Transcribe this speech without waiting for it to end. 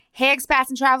Hey expats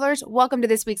and travelers, welcome to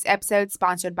this week's episode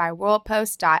sponsored by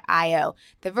worldpost.io,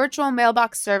 the virtual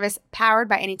mailbox service powered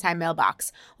by Anytime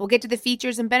Mailbox. We'll get to the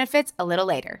features and benefits a little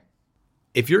later.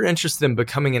 If you're interested in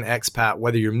becoming an expat,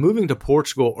 whether you're moving to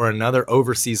Portugal or another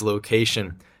overseas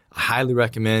location, I highly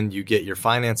recommend you get your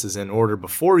finances in order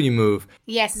before you move.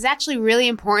 Yes, it's actually really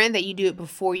important that you do it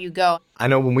before you go. I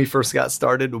know when we first got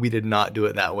started, we did not do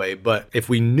it that way, but if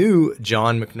we knew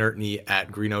John McNerney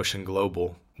at Green Ocean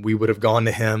Global, we would have gone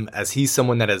to him as he's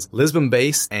someone that is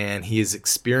Lisbon-based and he is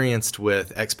experienced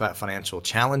with expat financial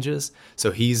challenges.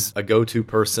 So he's a go-to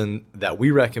person that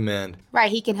we recommend. Right,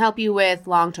 he can help you with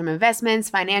long-term investments,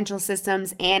 financial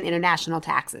systems, and international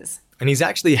taxes. And he's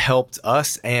actually helped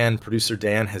us, and producer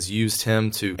Dan has used him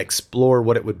to explore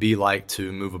what it would be like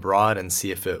to move abroad and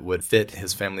see if it would fit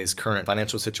his family's current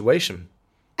financial situation.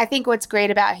 I think what's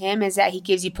great about him is that he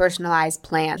gives you personalized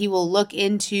plans. He will look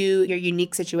into your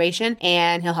unique situation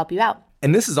and he'll help you out.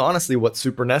 And this is honestly what's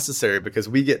super necessary because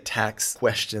we get tax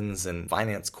questions and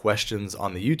finance questions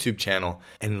on the YouTube channel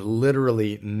and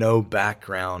literally no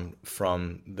background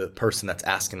from the person that's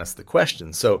asking us the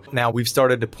question. So now we've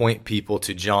started to point people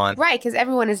to John. Right, because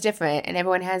everyone is different and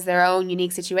everyone has their own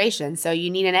unique situation. So you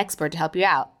need an expert to help you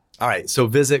out. All right, so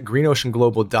visit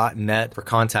greenoceanglobal.net for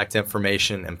contact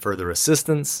information and further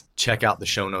assistance. Check out the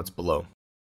show notes below.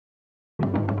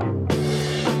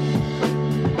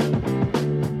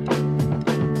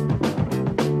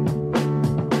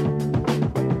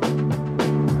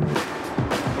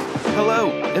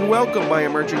 Hello, and welcome, my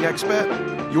emerging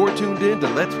expat. You're tuned in to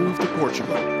Let's Move to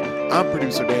Portugal. I'm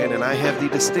producer Dan, and I have the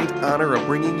distinct honor of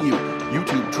bringing you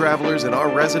YouTube travelers and our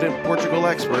resident Portugal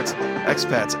experts,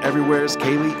 expats everywhere's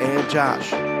Kaylee and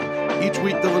Josh. Each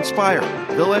week they'll inspire,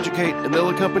 they'll educate, and they'll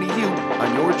accompany you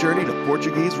on your journey to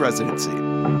Portuguese residency.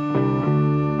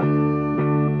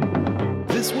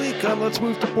 This week on Let's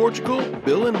Move to Portugal,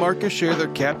 Bill and Marcus share their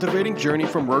captivating journey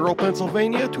from rural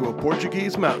Pennsylvania to a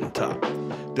Portuguese mountaintop.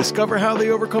 Discover how they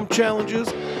overcome challenges,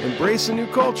 embrace a new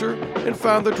culture, and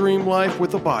found the dream life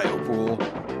with a biopool.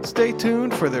 Stay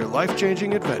tuned for their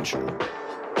life-changing adventure.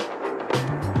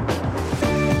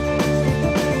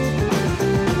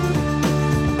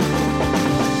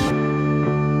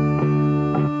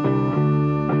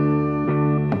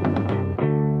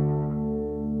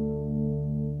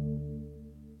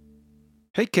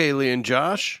 Hey, Kaylee and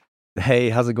Josh. Hey,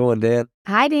 how's it going, Dan?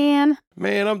 Hi, Dan.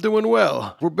 Man, I'm doing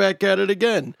well. We're back at it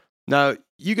again. Now,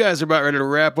 you guys are about ready to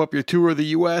wrap up your tour of the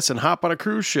U.S. and hop on a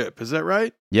cruise ship. Is that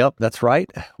right? Yep, that's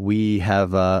right. We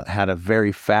have had a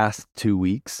very fast 2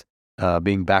 weeks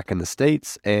being back in the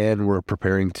States, and we're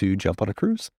preparing to jump on a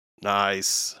cruise.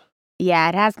 Nice. Yeah,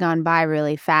 it has gone by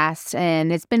really fast,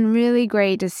 and it's been really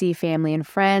great to see family and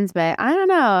friends, but I don't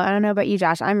know about you,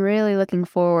 Josh. I'm really looking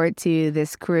forward to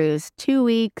this cruise. 2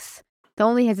 weeks. The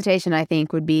only hesitation, I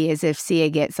think, would be is if Sia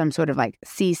gets some sort of like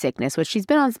seasickness, which she's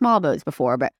been on small boats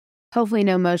before, but hopefully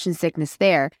no motion sickness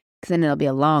there, because then it'll be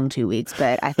a long 2 weeks,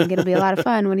 but I think it'll be a lot of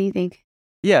fun. What do you think?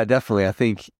 Yeah, definitely. I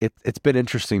think it's been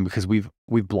interesting because we've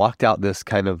blocked out this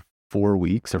kind of 4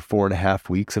 weeks or 4.5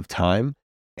 weeks of time,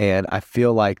 and I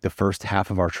feel like the first half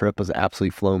of our trip has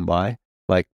absolutely flown by.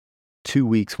 Like 2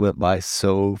 weeks went by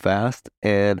so fast,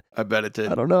 and I bet it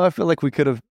did. I don't know. I feel like we could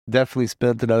have definitely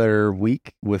spent another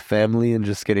week with family and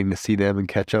just getting to see them and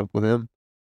catch up with them.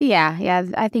 Yeah.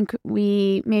 I think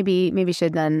we maybe should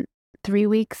have done 3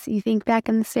 weeks, you think, back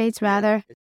in the States rather?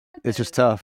 It's just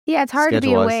tough. Yeah, it's hard to be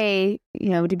schedule-wise. away,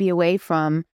 to be away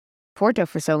from Porto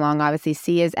for so long. Obviously,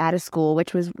 Sia's out of school,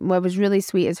 what was really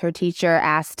sweet is her teacher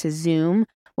asked to Zoom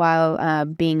while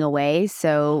being away.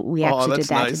 So we actually did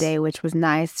that today, which was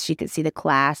nice. She could see the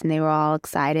class and they were all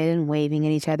excited and waving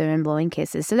at each other and blowing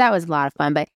kisses. So that was a lot of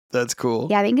fun. But that's cool.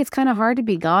 Yeah, I think it's kind of hard to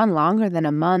be gone longer than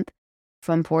a month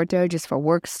from Porto just for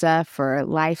work stuff, for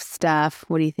life stuff.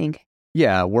 What do you think?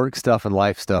 Yeah, work stuff and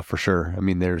life stuff for sure. I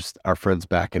mean, there's our friends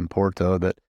back in Porto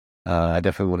that I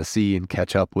definitely want to see and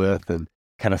catch up with and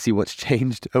kind of see what's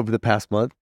changed over the past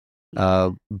month.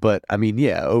 But I mean,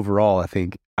 yeah, overall, I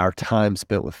think our time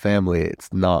spent with family,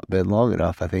 it's not been long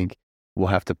enough. I think we'll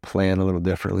have to plan a little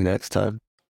differently next time.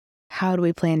 How do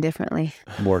we plan differently?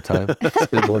 More time.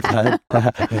 Spend more time.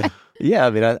 Yeah, I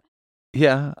mean,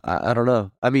 I don't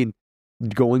know. I mean,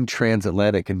 going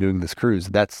transatlantic and doing this cruise,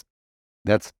 that's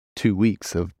 2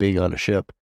 weeks of being on a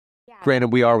ship. Granted,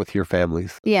 we are with your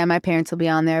families. Yeah, my parents will be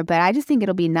on there, but I just think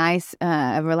it'll be nice,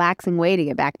 a relaxing way to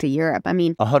get back to Europe. I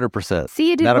mean, 100%.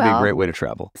 Sia did That'll well. be a great way to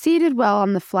travel. Sia did well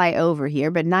on the flight over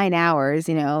here, but 9 hours,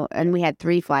 and we had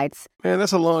 3 flights. Man,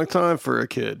 that's a long time for a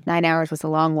kid. 9 hours was a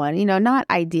long one, not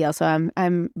ideal. So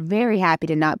I'm very happy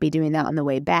to not be doing that on the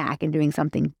way back and doing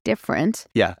something different.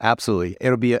 Yeah, absolutely.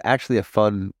 It'll be actually a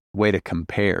fun way to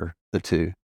compare the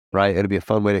two, right? It'll be a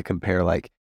fun way to compare, like,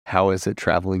 how is it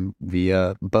traveling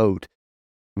via boat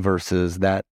versus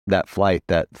that flight,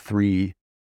 that three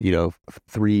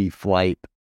flight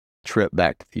trip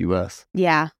back to the U.S.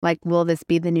 Yeah, like, will this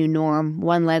be the new norm?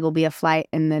 One leg will be a flight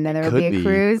and then another will be a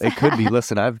cruise. It could be.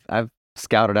 Listen, I've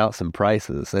scouted out some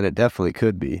prices, and it definitely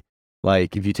could be.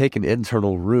 Like, if you take an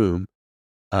internal room,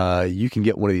 you can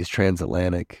get one of these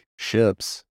transatlantic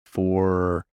ships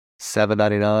for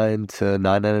 $7.99 to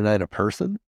 $9.99 a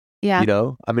person. Yeah. You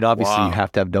know, I mean, obviously Wow. you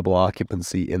have to have double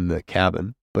occupancy in the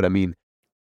cabin, but I mean,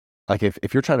 like, if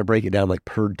you're trying to break it down like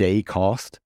per day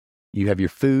cost, you have your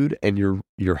food and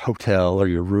your hotel or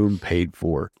your room paid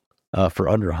for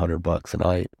under $100 a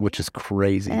night, which is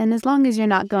crazy. And as long as you're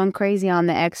not going crazy on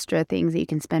the extra things that you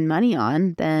can spend money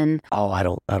on, then Oh, I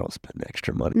don't spend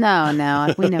extra money.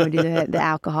 no, we never do the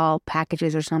alcohol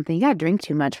packages or something. You got to drink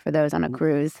too much for those on a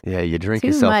cruise. Yeah, you drink Too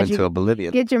yourself much. into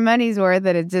oblivion. Get your money's worth,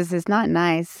 and it's not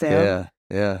nice. So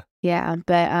Yeah.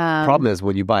 but Problem is,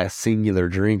 when you buy a singular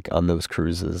drink on those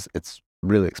cruises, it's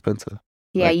really expensive.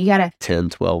 yeah, like you gotta.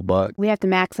 $10-12. We have to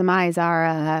maximize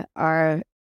our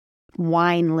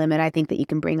wine limit. I think that you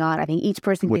can bring on. I think each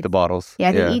person With gets the bottles.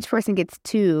 I think each person gets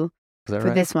 2 Is that for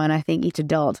right? this one. I think each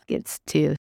adult gets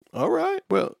 2. All right.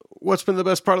 Well, what's been the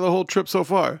best part of the whole trip so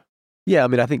far? Yeah, I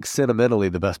mean, I think sentimentally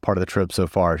the best part of the trip so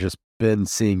far has just been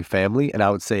seeing family. And I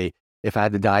would say, if I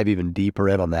had to dive even deeper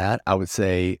in on that, I would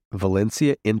say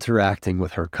Valencia interacting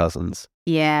with her cousins,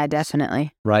 Yeah,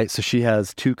 definitely. right? So she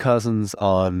has 2 cousins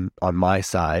on my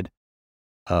side,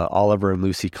 Oliver and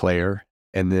Lucy Claire.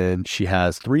 And then she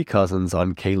has 3 cousins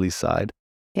on Kaylee's side.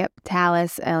 Yep,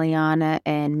 Talis, Eliana,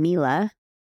 and Mila.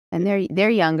 And they're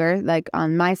younger. Like,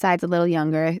 on my side's a little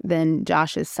younger than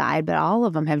Josh's side, but all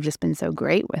of them have just been so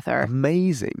great with her.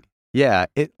 Amazing. Yeah,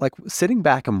 it, like, sitting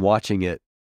back and watching it,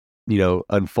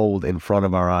 unfold in front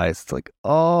of our eyes. It's like,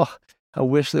 oh, I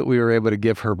wish that we were able to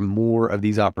give her more of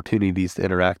these opportunities to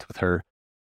interact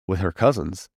with her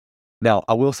cousins. Now,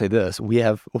 I will say this, we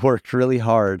have worked really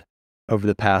hard over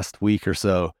the past week or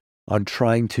so on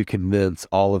trying to convince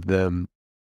all of them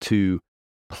to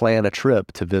plan a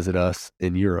trip to visit us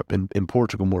in Europe, in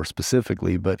Portugal more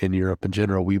specifically, but in Europe in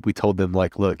general. We told them,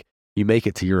 like, look, you make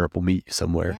it to Europe, we'll meet you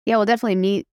somewhere. Yeah, we'll definitely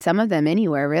meet some of them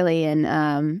anywhere, really.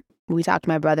 And we talked to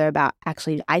my brother about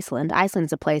actually Iceland.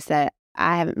 Iceland's a place that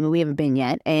we haven't been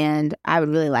yet, and I would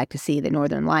really like to see the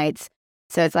Northern Lights.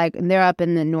 So it's like, they're up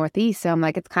in the Northeast, so I'm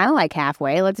like, it's kind of like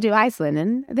halfway. Let's do Iceland.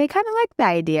 And they kind of like the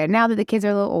idea now that the kids are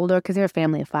a little older, because they're a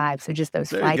family of 5. So just those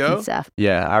There you flights go. and stuff.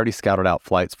 Yeah, I already scouted out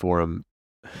flights for them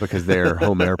because their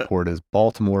home airport is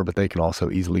Baltimore, but they can also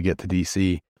easily get to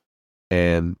DC.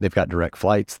 And they've got direct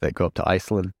flights that go up to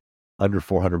Iceland, under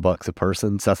 $400 a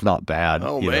person. So that's not bad.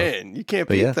 Oh, you know. man. You can't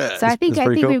But beat yeah. that. So I think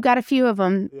pretty cool. we've got a few of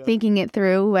them Yeah. thinking it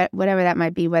through, whatever that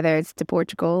might be, whether it's to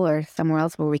Portugal or somewhere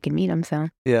else where we can meet them. So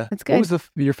Yeah. That's What good. was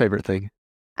your favorite thing?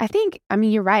 I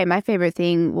mean, you're right. My favorite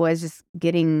thing was just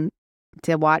getting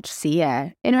to watch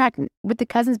Sia interact with the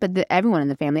cousins, but everyone in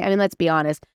the family. I mean, let's be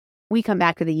honest. We come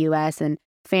back to the U.S. and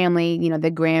family, the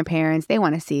grandparents, they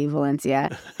want to see Valencia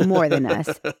more than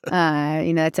us.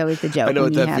 That's always the joke I know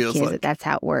when what you that have feels kids, like. that's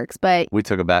how it works. But We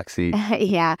took a back seat.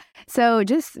 yeah. So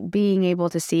just being able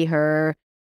to see her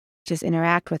just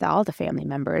interact with all the family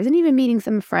members and even meeting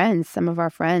some of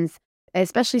our friends,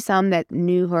 especially some that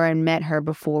knew her and met her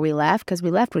before we left, because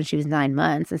we left when she was 9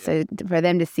 months. And so for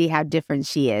them to see how different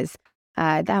she is,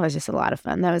 that was just a lot of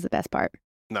fun. That was the best part.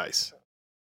 Nice.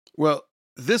 Well,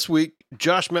 this week,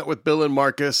 Josh met with Bill and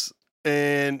Marcus,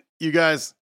 and you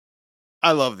guys,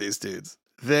 I love these dudes.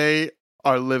 They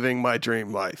are living my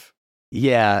dream life.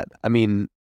 Yeah, I mean,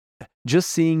 just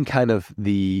seeing kind of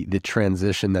the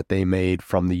transition that they made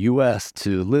from the U.S.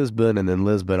 to Lisbon and then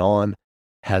Lisbon on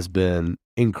has been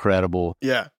incredible.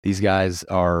 Yeah. These guys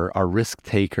are risk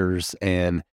takers,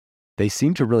 and they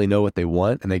seem to really know what they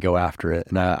want, and they go after it.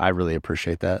 And I really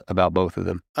appreciate that about both of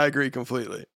them. I agree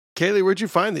completely. Kaylee, where'd you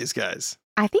find these guys?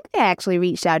 I think they actually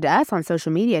reached out to us on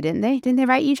social media, didn't they? Didn't they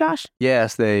write you, Josh?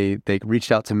 Yes, they reached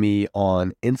out to me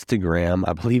on Instagram,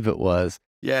 I believe it was.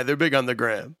 Yeah, they're big on the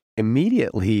gram.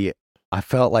 Immediately, I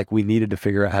felt like we needed to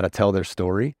figure out how to tell their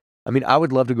story. I mean, I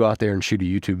would love to go out there and shoot a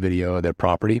YouTube video of their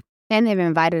property. And they've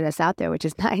invited us out there, which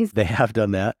is nice. They have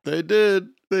done that. They did.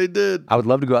 I would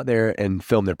love to go out there and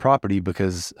film their property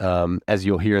because, as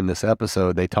you'll hear in this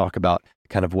episode, they talk about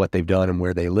kind of what they've done and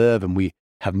where they live. And we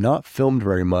have not filmed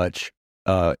very much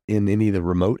in any of the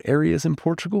remote areas in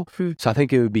Portugal. So I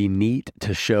think it would be neat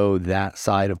to show that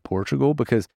side of Portugal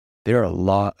because there are a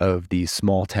lot of these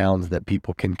small towns that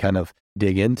people can kind of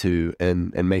dig into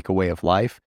and make a way of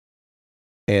life.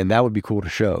 And that would be cool to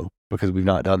show. because we've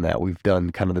not done that. We've done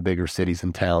kind of the bigger cities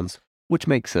and towns, which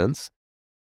makes sense.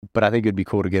 But I think it'd be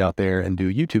cool to get out there and do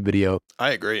a YouTube video.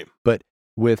 I agree. But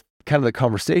with kind of the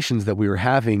conversations that we were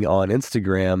having on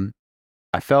Instagram,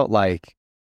 I felt like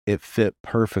it fit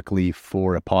perfectly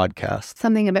for a podcast.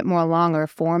 Something a bit more longer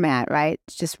format, right?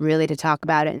 Just really to talk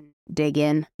about it and dig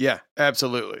in. Yeah,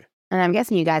 absolutely. And I'm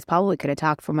guessing you guys probably could have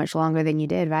talked for much longer than you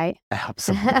did, right?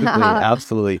 Absolutely.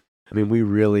 Absolutely. I mean, we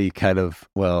really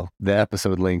the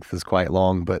episode length is quite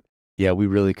long, but yeah, we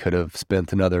really could have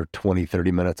spent another 20,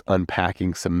 30 minutes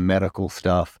unpacking some medical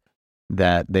stuff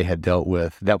that they had dealt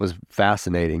with. That was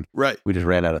fascinating. Right. We just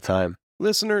ran out of time.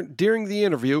 Listener, during the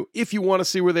interview, if you want to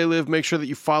see where they live, make sure that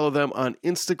you follow them on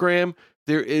Instagram.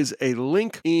 There is a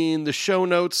link in the show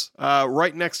notes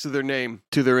right next to their name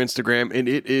to their Instagram, and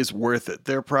it is worth it.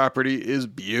 Their property is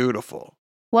beautiful.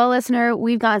 Well, listener,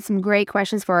 we've got some great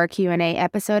questions for our Q&A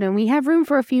episode, and we have room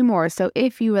for a few more. So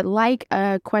if you would like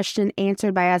a question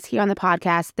answered by us here on the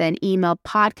podcast, then email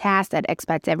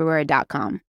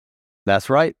podcast@expatseverywhere.com. That's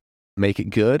right. Make it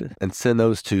good and send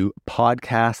those to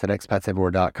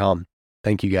podcast@expatseverywhere.com.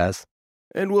 Thank you, guys.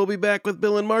 And we'll be back with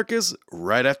Bill and Marcus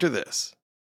right after this.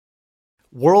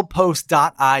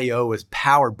 WorldPost.io is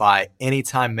powered by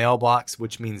Anytime Mailbox,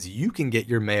 which means you can get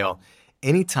your mail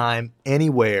anytime,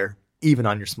 anywhere, even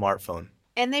on your smartphone.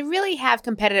 And they really have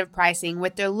competitive pricing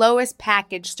with their lowest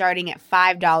package starting at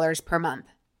 $5 per month.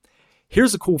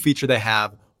 Here's a cool feature they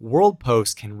have. World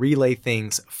Post can relay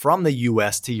things from the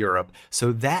US to Europe,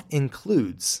 so that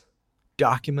includes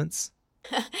documents,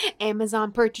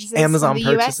 Amazon purchases, from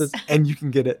the US. And you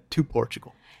can get it to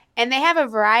Portugal. And they have a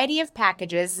variety of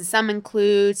packages. Some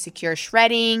include secure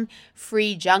shredding,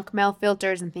 free junk mail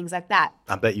filters, and things like that.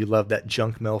 I bet you love that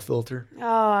junk mail filter.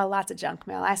 Oh, lots of junk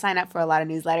mail. I sign up for a lot of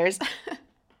newsletters.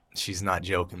 She's not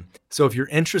joking. So if you're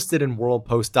interested in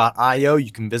worldpost.io,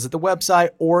 you can visit the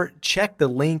website or check the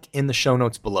link in the show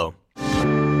notes below.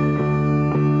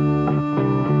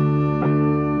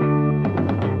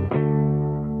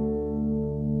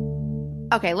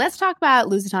 Okay, let's talk about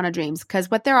Lusitano Dreams,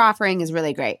 because what they're offering is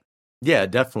really great. Yeah,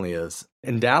 it definitely is.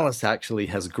 And Dallas actually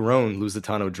has grown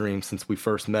Lusitano Dreams since we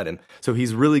first met him. So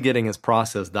he's really getting his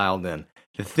process dialed in.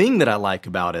 The thing that I like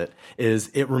about it is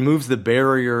it removes the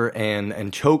barrier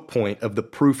and choke point of the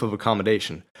proof of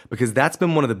accommodation, because that's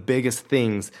been one of the biggest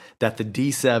things that the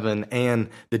D7 and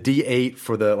the D8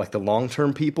 for the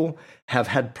long-term people have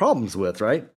had problems with,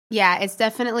 right? Yeah, it's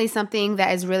definitely something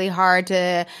that is really hard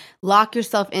to lock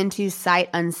yourself into sight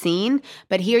unseen.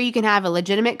 But here you can have a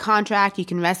legitimate contract. You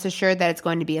can rest assured that it's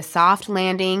going to be a soft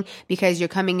landing because you're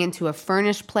coming into a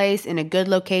furnished place in a good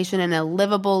location and a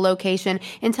livable location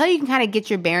until you can kind of get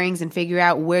your bearings and figure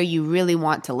out where you really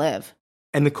want to live.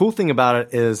 And the cool thing about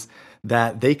it is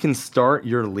that they can start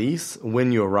your lease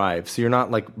when you arrive. So you're not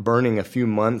like burning a few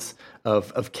months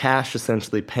of cash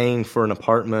essentially paying for an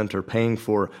apartment or paying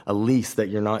for a lease that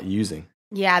you're not using.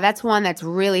 Yeah, that's one that's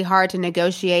really hard to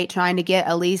negotiate, trying to get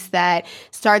a lease that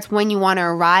starts when you want to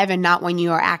arrive and not when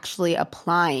you are actually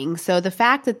applying. So the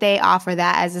fact that they offer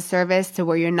that as a service to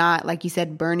where you're not, like you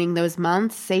said, burning those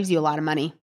months saves you a lot of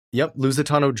money. Yep,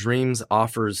 Lusitano Dreams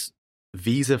offers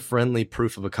visa-friendly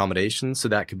proof of accommodation, so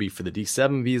that could be for the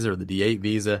D7 visa or the D8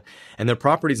 visa. And their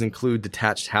properties include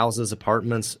detached houses,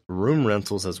 apartments, room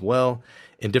rentals as well,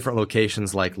 in different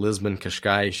locations like Lisbon,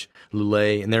 Cascais,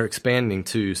 Lulé, and they're expanding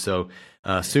too, so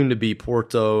soon to be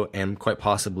Porto and quite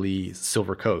possibly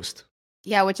Silver Coast.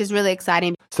 Yeah, which is really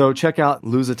exciting. So check out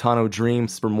Lusitano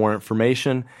Dreams for more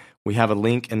information. We have a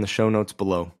link in the show notes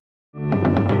below.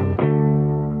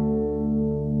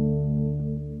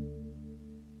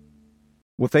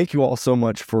 Well, thank you all so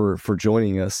much for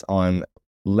joining us on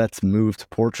Let's Move to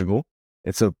Portugal.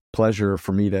 It's a pleasure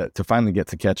for me to finally get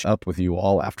to catch up with you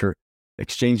all after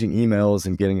exchanging emails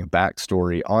and getting a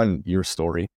backstory on your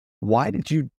story. Why did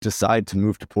you decide to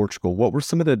move to Portugal? What were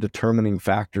some of the determining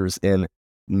factors in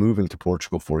moving to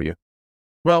Portugal for you?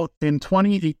 Well, in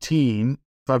 2018,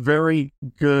 a very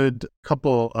good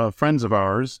couple of friends of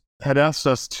ours had asked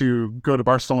us to go to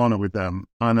Barcelona with them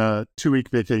on a 2-week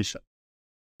vacation.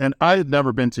 And I had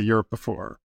never been to Europe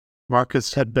before.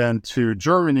 Marcus had been to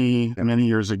Germany many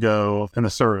years ago in a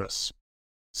service.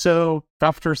 So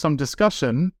after some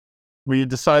discussion, we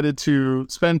decided to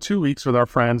spend 2 weeks with our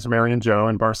friends, Mary and Joe,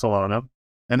 in Barcelona,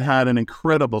 and had an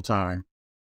incredible time.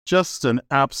 Just an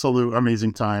absolute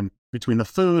amazing time between the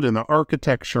food and the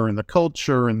architecture and the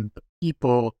culture and the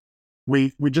people.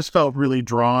 We just felt really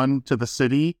drawn to the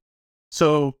city.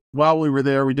 So while we were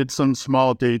there, we did some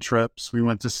small day trips. We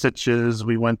went to Sitges,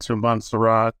 we went to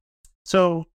Montserrat.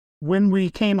 So when we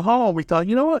came home, we thought,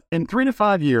 you know what, in 3 to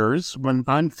 5 years, when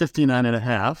I'm 59 and a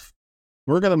half,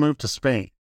 we're going to move to Spain.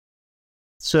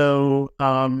 So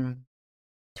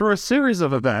through a series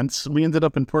of events, we ended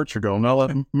up in Portugal. And I'll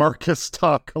let Marcus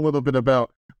talk a little bit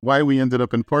about why we ended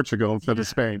up in Portugal instead of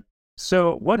Spain.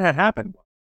 So what had happened?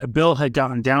 Bill had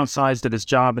gotten downsized at his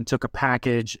job and took a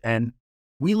package, and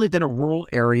we lived in a rural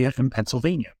area in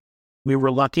Pennsylvania. We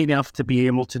were lucky enough to be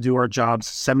able to do our jobs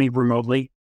semi-remotely.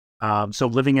 So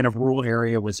living in a rural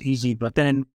area was easy. But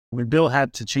then when Bill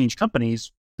had to change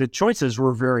companies, the choices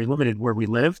were very limited where we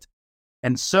lived.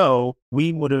 And so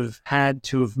we would have had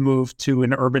to have moved to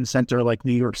an urban center like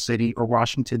New York City or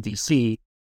Washington, D.C.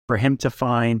 for him to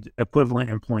find equivalent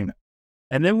employment.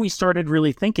 And then we started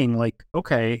really thinking like,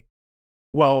 okay,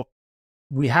 well,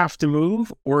 we have to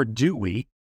move, or do we?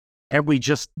 And we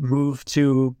just move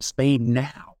to Spain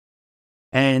now.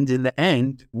 And in the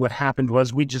end, what happened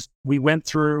was we went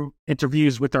through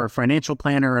interviews with our financial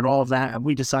planner and all of that, and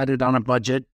we decided on a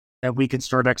budget that we could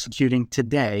start executing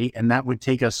today, and that would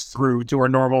take us through to our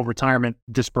normal retirement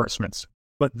disbursements.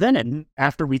 But then,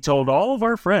 after we told all of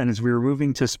our friends we were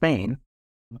moving to Spain,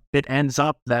 it ends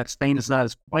up that Spain is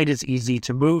not quite as easy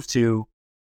to move to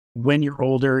when you're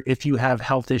older, if you have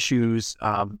health issues.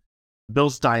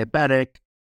 Bill's diabetic,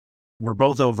 we're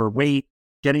both overweight.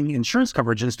 Getting insurance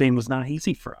coverage in Spain was not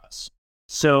easy for us.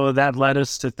 So that led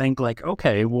us to think like,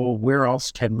 okay, well, where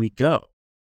else can we go?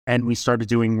 And we started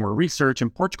doing more research,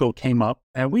 and Portugal came up,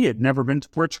 and we had never been to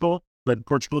Portugal, but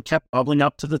Portugal kept bubbling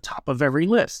up to the top of every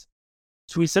list.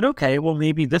 So we said, okay, well,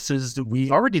 maybe we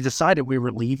already decided we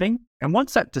were leaving. And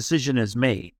once that decision is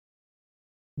made,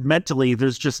 mentally,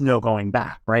 there's just no going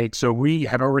back, right? So we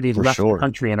had already left the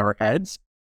country in our heads.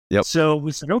 Yep. So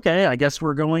we said, okay, I guess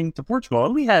we're going to Portugal.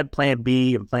 And we had plan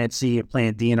B and plan C and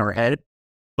plan D in our head,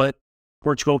 but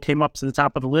Portugal came up to the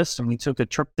top of the list, and we took a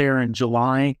trip there in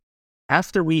July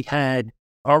after we had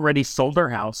already sold our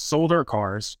house, sold our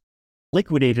cars,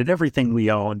 liquidated everything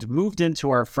we owned, moved into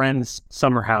our friend's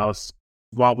summer house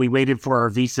while we waited for our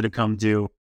visa to come due.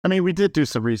 I mean, we did do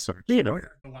some research. You know,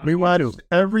 We watched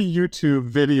every YouTube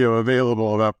video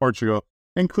available about Portugal,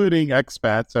 including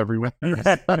expats everywhere.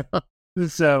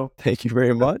 So Thank you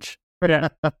very much.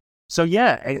 So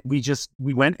yeah,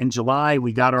 we went in July.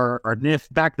 We got our NIF.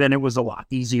 Back then, it was a lot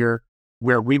easier.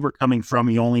 Where we were coming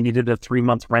from, you only needed a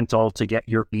 3-month rental to get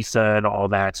your visa and all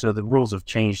that. So the rules have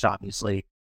changed, obviously.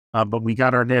 But we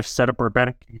got our NIF, set up our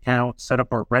bank account, set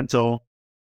up our rental,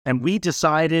 and we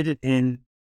decided in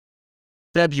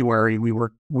February we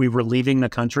were leaving the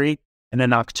country, and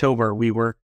in October we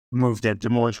were moved into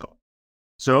Portugal.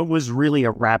 So it was really a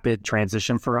rapid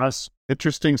transition for us.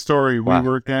 Interesting story. Wow. We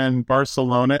were in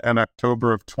Barcelona in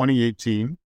October of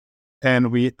 2018,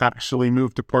 and we actually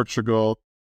moved to Portugal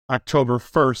October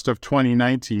 1st of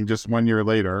 2019, just 1 year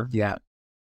later. Yeah.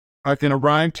 I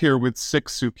arrived here with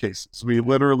 6 suitcases. We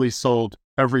literally sold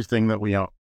everything that we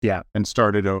owned. Yeah. And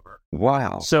started over.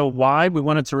 Wow. So why? We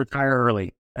wanted to retire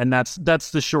early. And that's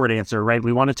the short answer, right?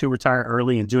 We wanted to retire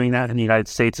early, and doing that in the United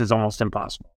States is almost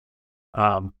impossible.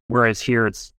 Whereas here,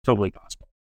 it's totally possible.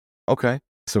 Okay.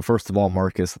 So first of all,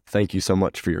 Marcus, thank you so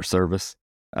much for your service.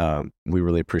 We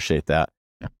really appreciate that.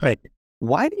 Right.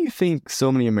 Why do you think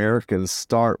so many Americans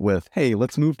start with, hey,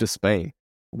 let's move to Spain?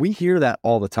 We hear that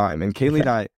all the time. And Kaylee and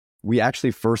I, we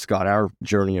actually first got our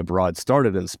journey abroad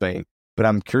started in Spain. But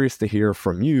I'm curious to hear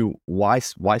from you, why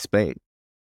Spain?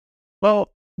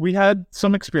 Well, we had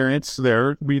some experience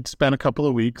there. We'd spent a couple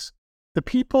of weeks. The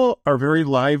people are very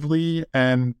lively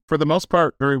and, for the most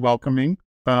part, very welcoming.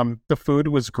 The food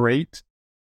was great.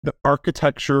 The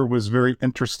architecture was very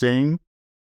interesting.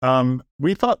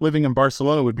 We thought living in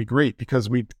Barcelona would be great because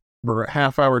we were a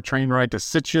half-hour train ride to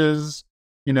Sitges.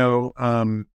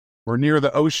 We're near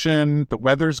the ocean. The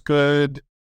weather's good.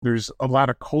 There's a lot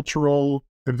of cultural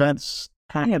events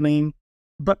happening.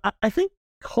 But I think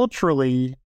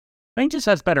culturally, Spain just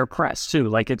has better press too.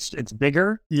 Like it's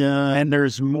bigger, yeah, and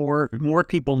there's more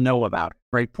people know about it.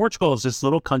 Right? Portugal is this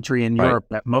little country in Europe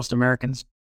that most Americans,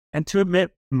 and to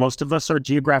admit, most of us are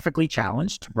geographically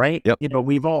challenged. Right? Yep.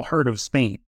 We've all heard of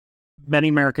Spain. Many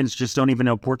Americans just don't even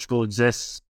know Portugal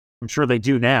exists. I'm sure they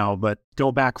do now, but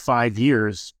go back 5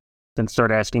 years, then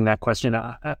start asking that question.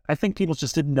 I think people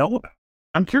just didn't know about it.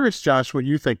 I'm curious, Josh, what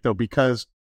you think, though, because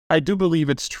I do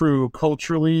believe it's true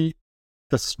culturally.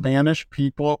 The Spanish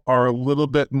people are a little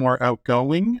bit more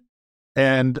outgoing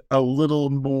and a little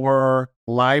more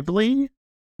lively,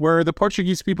 where the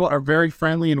Portuguese people are very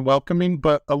friendly and welcoming,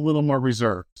 but a little more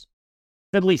reserved.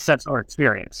 At least that's our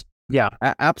experience. Yeah.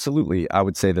 Absolutely. I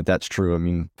would say that that's true. I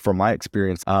mean, from my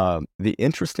experience, the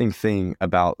interesting thing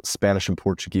about Spanish and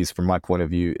Portuguese, from my point of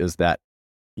view, is that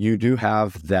you do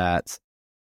have that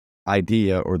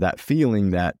idea or that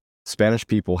feeling that Spanish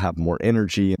people have more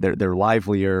energy. They're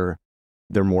livelier.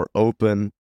 they're more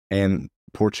open, and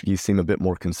Portuguese seem a bit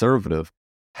more conservative.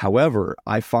 However,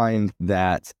 I find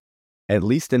that at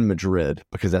least in Madrid,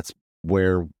 because that's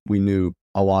where we knew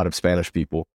a lot of Spanish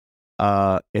people,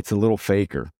 it's a little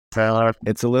faker.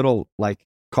 It's a little like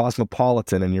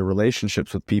cosmopolitan, and your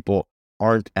relationships with people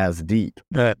aren't as deep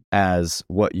as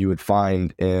what you would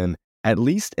find in, at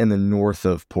least in the north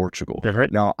of Portugal.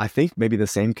 Now, I think maybe the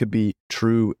same could be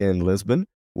true in Lisbon,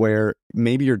 where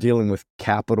maybe you're dealing with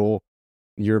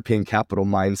European capital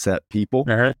mindset people,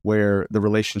 where the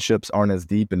relationships aren't as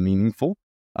deep and meaningful.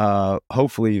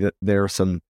 Hopefully that there are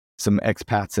some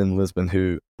expats in Lisbon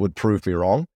who would prove me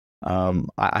wrong.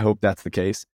 I hope that's the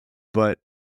case. But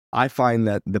I find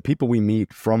that the people we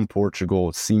meet from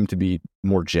Portugal seem to be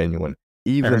more genuine,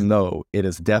 even though it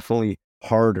is definitely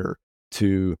harder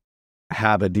to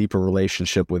have a deeper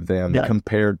relationship with them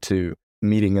compared to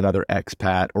meeting another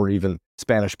expat or even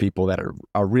Spanish people that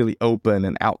are really open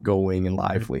and outgoing and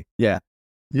lively. Yeah.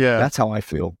 That's how I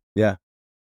feel. Yeah.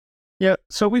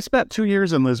 So we spent 2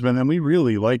 years in Lisbon and we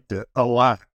really liked it a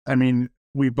lot. I mean,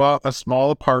 we bought a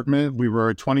small apartment. We were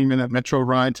a 20-minute metro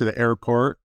ride to the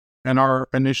airport. And our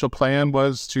initial plan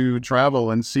was to travel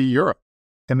and see Europe.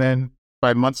 And then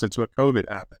 5 months into it, COVID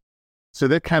happened. So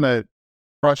that kind of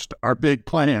crushed our big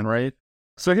plan, right?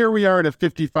 So here we are at a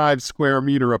 55 square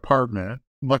meter apartment.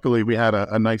 Luckily, we had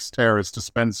a nice terrace to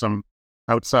spend some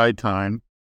outside time.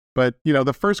 But,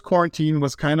 the first quarantine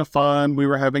was kind of fun. We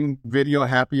were having video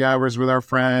happy hours with our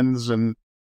friends. And,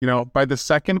 by the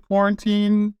second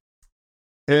quarantine,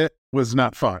 it was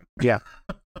not fun. Yeah.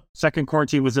 Second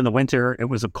quarantine was in the winter. It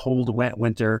was a cold, wet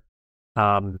winter.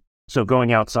 So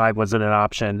going outside wasn't an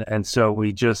option. And so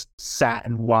we just sat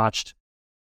and watched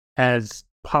as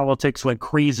politics went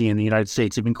crazy in the United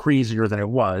States, even crazier than it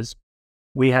was.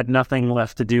 We had nothing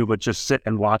left to do but just sit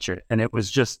and watch it. And it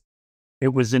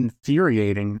was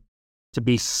infuriating to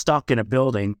be stuck in a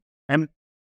building. And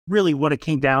really what it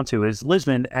came down to is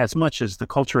Lisbon, as much as the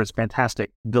culture is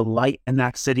fantastic, the light in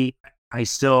that city,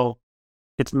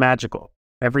 it's magical.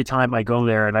 Every time I go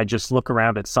there and I just look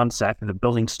around at sunset and the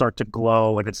buildings start to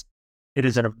glow, and it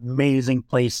is an amazing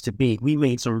place to be. We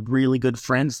made some really good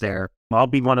friends there. I'll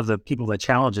be one of the people that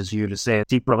challenges you to say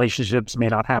deep relationships may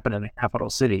not happen in a capital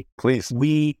city. Please.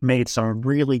 We made some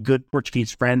really good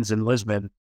Portuguese friends in Lisbon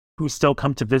who still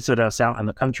come to visit us out in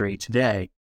the country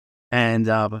today. And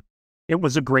it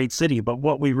was a great city. But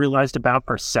what we realized about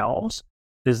ourselves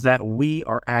is that we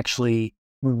are actually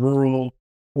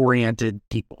rural-oriented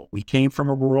people. We came from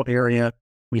a rural area.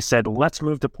 We said, let's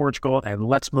move to Portugal and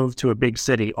let's move to a big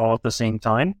city all at the same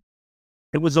time.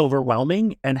 It was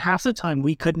overwhelming. And half the time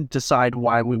we couldn't decide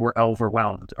why we were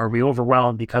overwhelmed. Are we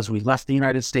overwhelmed because we left the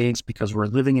United States, because we're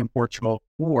living in Portugal,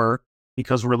 or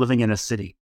because we're living in a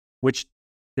city, which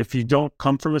if you don't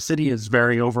come from a city is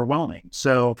very overwhelming.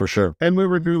 So for sure. And we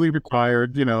were newly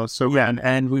required, so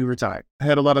and we retired.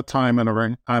 Had a lot of time on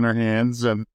our hands.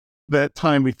 And that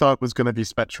time we thought was going to be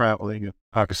spent traveling,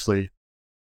 obviously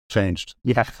changed.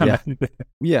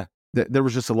 Yeah. There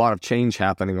was just a lot of change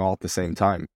happening all at the same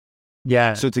time.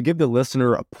 Yeah. So to give the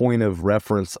listener a point of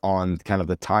reference on kind of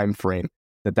the time frame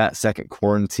that second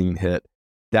quarantine hit,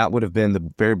 that would have been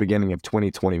the very beginning of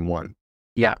 2021.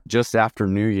 Yeah. Just after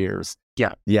New Year's.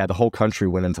 Yeah. The whole country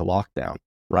went into lockdown,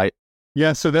 right?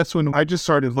 Yeah, so that's when I just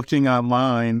started looking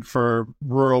online for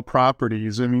rural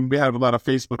properties. I mean, we have a lot of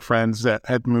Facebook friends that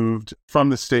had moved from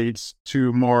the States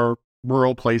to more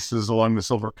rural places along the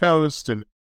Silver Coast, and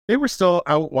they were still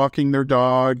out walking their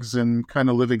dogs and kind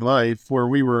of living life, where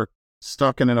we were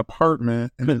stuck in an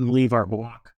apartment and couldn't leave our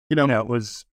block.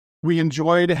 We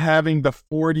enjoyed having the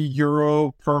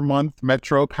 €40 per month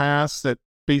Metro pass that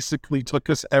basically took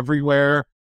us everywhere.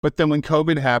 But then when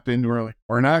COVID happened, we're like,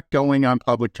 we're not going on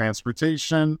public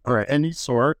transportation or any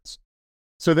sort.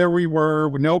 So there we were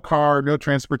with no car, no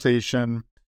transportation.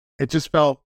 It just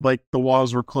felt like the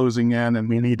walls were closing in and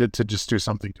we needed to just do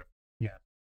something different. Yeah.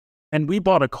 And we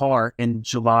bought a car in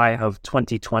July of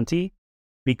 2020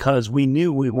 because we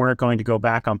knew we weren't going to go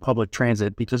back on public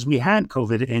transit because we had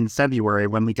COVID in February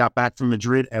when we got back from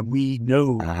Madrid, and we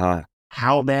know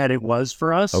how bad it was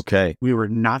for us. Okay. We were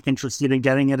not interested in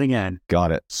getting it again.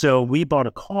 Got it. So we bought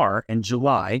a car in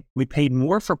July. We paid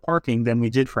more for parking than we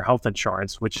did for health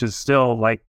insurance, which is still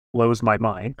blows my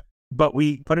mind. But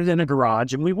we put it in a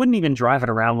garage, and we wouldn't even drive it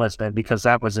around Lisbon because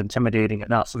that was intimidating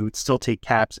enough. We would still take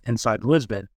cabs inside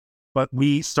Lisbon, but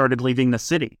we started leaving the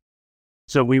city.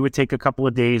 So we would take a couple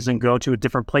of days and go to a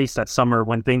different place that summer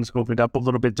when things opened up a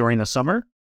little bit during the summer.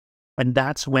 And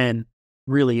that's when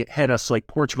really it hit us.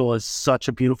 Portugal is such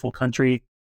a beautiful country.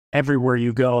 Everywhere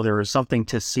you go, there is something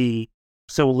to see.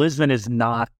 So Lisbon is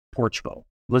not Portugal.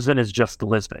 Lisbon is just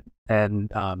Lisbon. And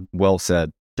Well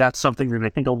said. that's something that I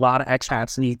think a lot of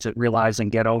expats need to realize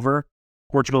and get over.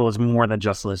 Portugal is more than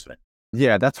just Lisbon.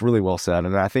 Yeah, that's really well said.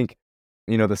 And I think,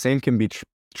 the same can be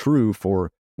true for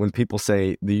when people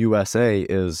say the USA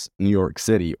is New York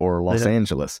City or Los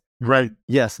Angeles. Right.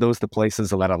 Yes, those are the places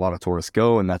that a lot of tourists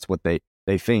go, and that's what they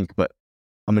think. But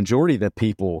a majority of the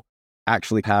people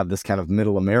actually have this kind of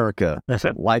middle America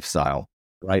lifestyle,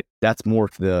 right? That's more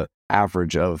the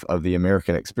average of the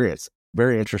American experience.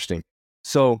 Very interesting.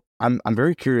 So I'm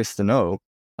very curious to know,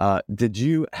 did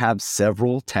you have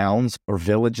several towns or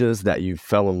villages that you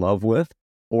fell in love with?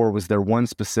 Or was there one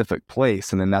specific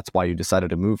place, and then that's why you decided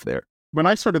to move there? When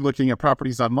I started looking at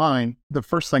properties online, the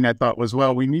first thing I thought was,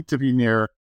 well, we need to be near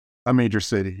a major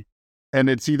city. And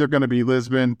it's either going to be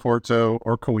Lisbon, Porto,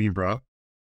 or Coimbra,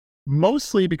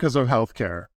 mostly because of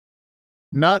healthcare.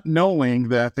 Not knowing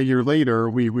that a year later,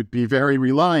 we would be very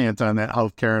reliant on that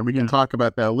healthcare, and we can talk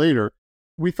about that later.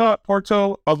 We thought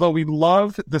Porto, although we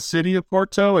love the city of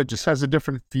Porto, it just has a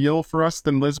different feel for us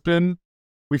than Lisbon.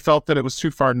 We felt that it was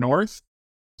too far north.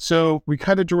 So we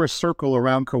kind of drew a circle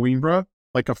around Coimbra,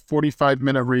 like a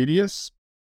 45-minute radius,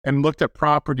 and looked at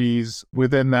properties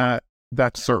within that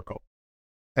circle.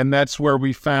 And that's where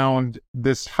we found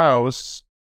this house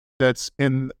that's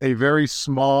in a very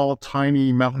small,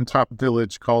 tiny mountaintop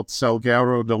village called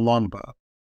Salgueiro de Lomba.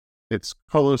 It's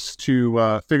close to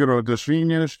Figueiro das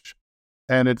Vinhas,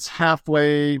 and it's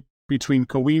halfway between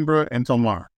Coimbra and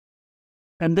Tomar.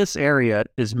 And this area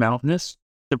is mountainous.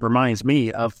 It reminds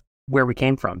me of where we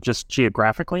came from, just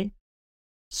geographically.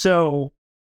 So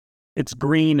it's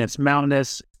green, it's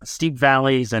mountainous, steep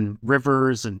valleys and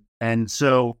rivers. And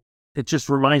so it just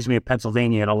reminds me of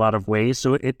Pennsylvania in a lot of ways.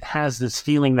 So it has this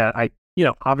feeling that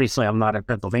obviously I'm not in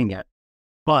Pennsylvania,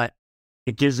 but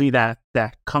it gives me that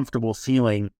comfortable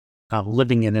feeling of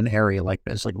living in an area like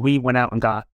this. Like we went out and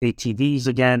got ATVs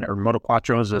again, or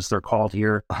motoquatros as they're called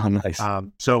here. Oh, nice.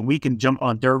 So we can jump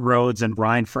on dirt roads and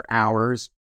ride for hours.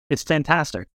 It's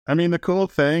fantastic. I mean, the cool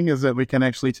thing is that we can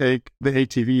actually take the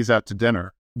ATVs out to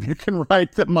dinner. You can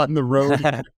ride them on the road.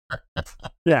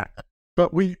 Yeah.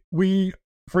 But we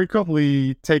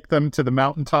frequently take them to the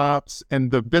mountaintops,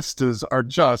 and the vistas are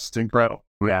just incredible.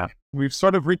 Yeah. We've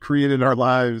sort of recreated our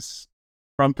lives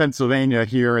from Pennsylvania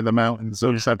here in the mountains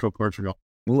of central Portugal.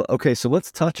 Well, okay, so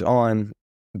let's touch on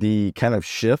the kind of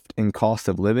shift in cost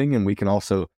of living, and we can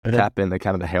also tap into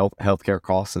kind of the healthcare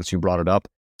costs since you brought it up.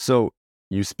 So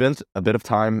you spent a bit of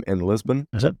time in Lisbon,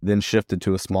 then shifted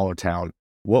to a smaller town.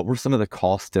 What were some of the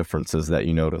cost differences that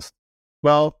you noticed?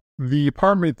 Well, the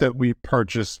apartment that we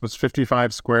purchased was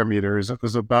 55 square meters. It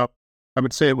was about, I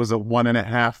would say it was a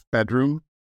 1.5 bedroom.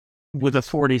 With a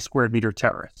 40 square meter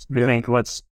terrace. I think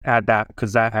let's add that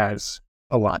because that has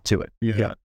a lot to it.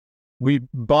 Yeah. We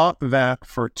bought that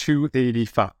for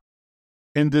 $285.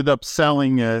 Ended up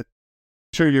selling it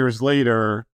 2 years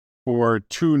later for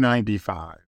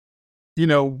 $295.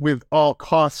 With all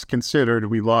costs considered,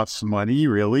 we lost some money,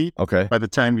 really. Okay. By the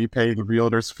time we paid the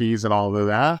realtor's fees and all of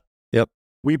that. Yep.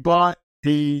 We bought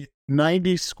a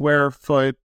 90 square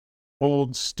foot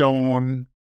old stone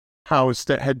house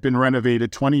that had been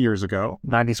renovated 20 years ago.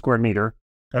 90 square meter.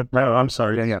 No, I'm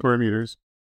sorry, square meters.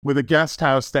 With a guest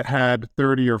house that had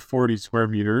 30 or 40 square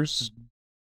meters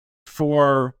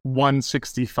for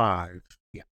 $165.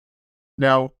 Yeah.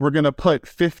 Now, we're going to put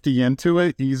 50 into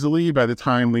it easily by the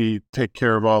time we take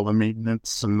care of all the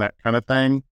maintenance and that kind of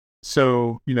thing.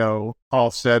 So,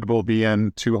 all said, we'll be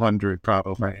in 200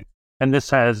 probably. Right. And this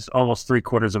has almost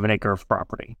 3/4 of an acre of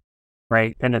property,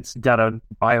 right? And it's got a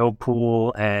bio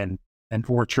pool and an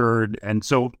orchard. And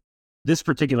so this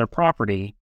particular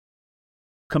property,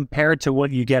 compared to what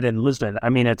you get in Lisbon, I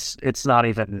mean, it's not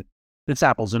even, it's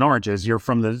apples and oranges. You're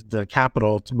from the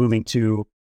capital to moving to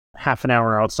half an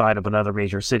hour outside of another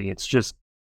major city. It's just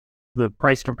the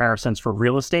price comparisons for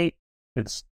real estate. I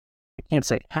can't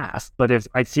say half, but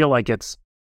I feel like it's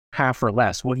half or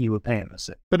less what you would pay in the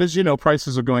city. But as you know,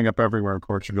 prices are going up everywhere in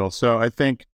Portugal. So I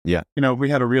think, we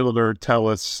had a realtor tell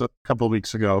us a couple of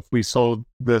weeks ago, if we sold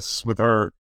this with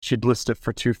her, she'd list it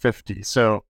for $250.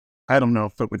 So I don't know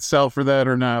if it would sell for that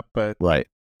or not, but right.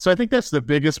 So I think that's the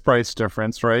biggest price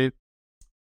difference, right?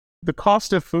 The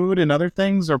cost of food and other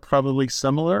things are probably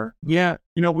similar. Yeah.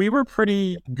 We were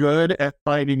pretty good at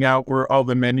finding out where all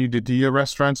the menu de dia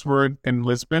restaurants were in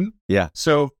Lisbon. Yeah.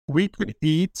 So we could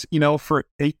eat, for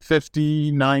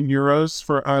 €8.50,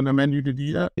 €9 on a menu de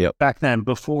dia. Yep. Back then,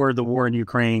 before the war in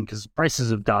Ukraine, because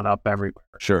prices have gone up everywhere.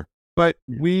 Sure. But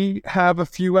we have a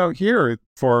few out here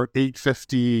for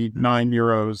 €8.50,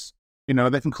 €9.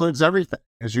 That includes everything,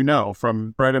 as you know,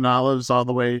 from bread and olives all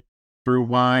the way through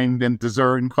wine and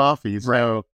dessert and coffee.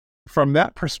 So from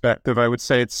that perspective, I would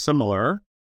say it's similar.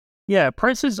 Yeah,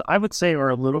 prices I would say are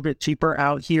a little bit cheaper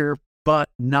out here, but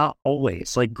not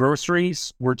always. Like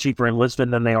groceries were cheaper in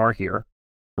Lisbon than they are here.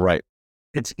 Right.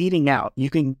 It's eating out. You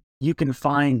can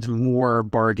find more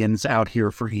bargains out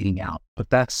here for eating out, but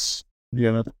that's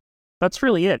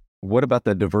really it. What about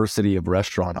the diversity of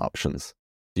restaurant options?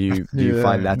 Do you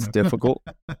find that's difficult?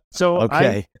 So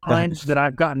Okay. I find that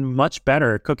I've gotten much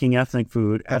better at cooking ethnic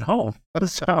food at home.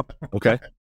 Okay.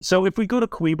 So if we go to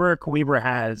Coimbra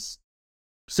has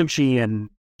sushi and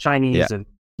Chinese and,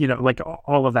 like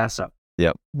all of that stuff.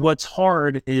 Yep. What's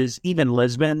hard is even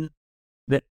Lisbon,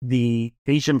 that the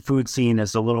Asian food scene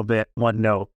is a little bit one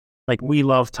note. Like we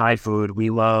love Thai food, we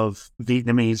love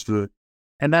Vietnamese food,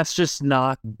 and that's just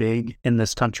not big in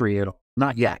this country at all.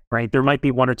 Not yet, right? There might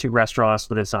be one or two restaurants,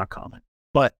 but it's not common.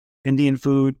 But Indian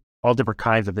food, all different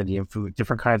kinds of Indian food,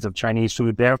 different kinds of Chinese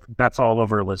food, that's all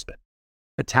over Lisbon.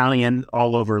 Italian,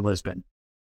 all over Lisbon.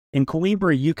 In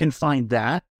Coimbra, you can find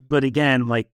that. But again,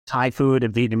 like Thai food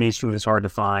and Vietnamese food is hard to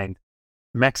find.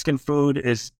 Mexican food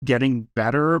is getting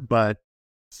better, but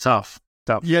tough.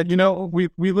 Yeah, we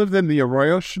lived in the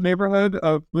Arroyos neighborhood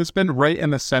of Lisbon, right in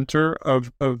the center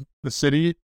of the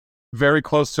city, very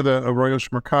close to the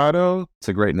Arroyos Mercado. It's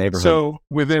a great neighborhood. So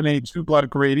within a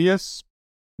 2-block radius,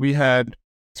 we had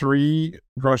 3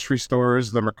 grocery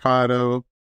stores, the Mercado.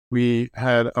 We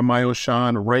had a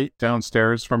Mayo-shan right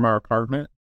downstairs from our apartment,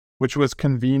 which was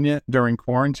convenient during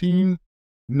quarantine.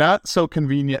 Not so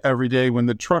convenient every day when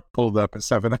the truck pulled up at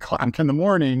 7 o'clock in the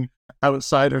morning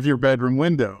outside of your bedroom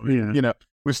window. Yeah.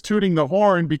 Was tooting the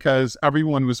horn because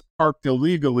everyone was parked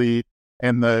illegally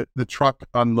in the truck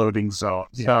unloading zone.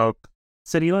 Yeah. So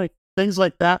City life. things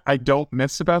like that I don't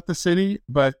miss about the city,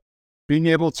 but being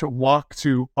able to walk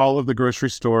to all of the grocery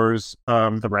stores,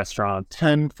 The restaurant.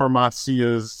 10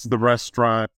 farmacias, the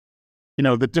restaurant,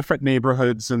 the different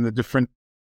neighborhoods and the different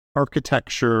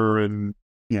architecture, and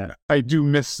I do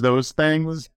miss those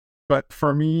things. But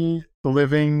for me,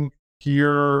 living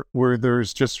here where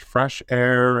there's just fresh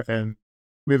air and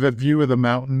we have a view of the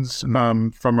mountains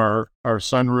from our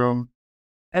sunroom.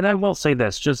 And I will say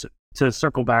this, just to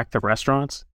circle back to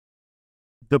restaurants,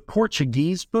 the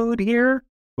Portuguese food here,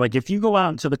 like if you go out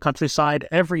into the countryside,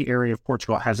 every area of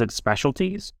Portugal has its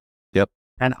specialties. Yep.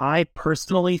 And I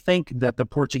personally think that the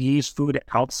Portuguese food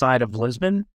outside of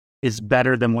Lisbon is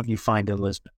better than what you find in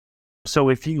Lisbon. So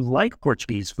if you like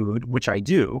Portuguese food, which I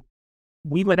do,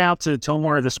 we went out to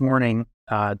Tomar this morning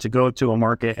to go to a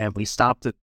market, and we stopped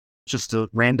at just a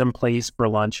random place for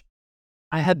lunch.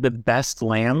 I had the best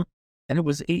lamb, and it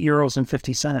was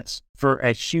 €8.50 for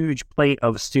a huge plate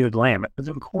of stewed lamb. It was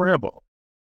incredible.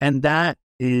 And that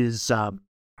is,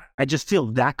 I just feel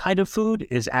that kind of food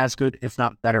is as good, if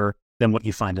not better, than what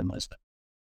you find in Lisbon.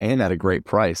 And at a great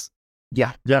price.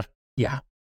 Yeah.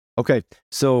 Okay.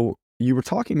 So you were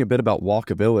talking a bit about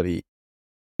walkability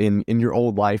in your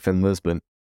old life in Lisbon.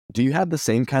 Do you have the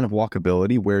same kind of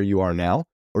walkability where you are now?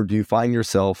 Or do you find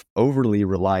yourself overly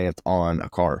reliant on a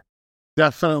car?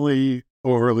 Definitely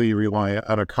overly reliant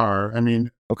on a car. I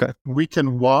mean, Okay. we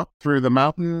can walk through the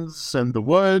mountains and the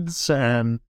woods,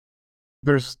 and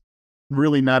there's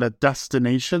really not a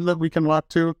destination that we can walk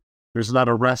to. There's not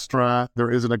a restaurant.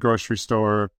 There isn't a grocery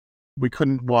store. We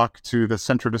couldn't walk to the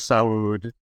Centro de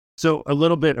Saúde. So a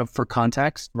little bit for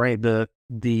context, right? The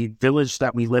village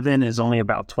that we live in is only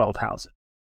about 12 houses.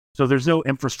 So there's no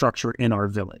infrastructure in our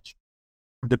village.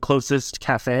 The closest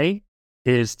cafe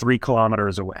is 3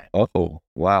 kilometers away. Oh,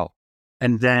 wow.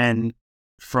 And then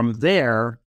from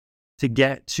there to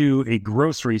get to a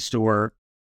grocery store,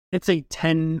 it's a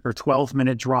 10 or 12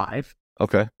 minute drive,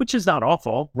 Okay. which is not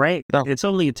awful, right? No. It's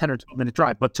only a 10 or 12 minute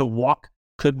drive, but to walk,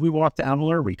 could we walk to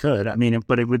Amalur? We could. I mean,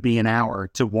 but it would be an hour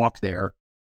to walk there,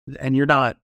 and you're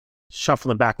not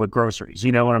shuffling back with groceries.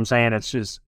 You know what I'm saying?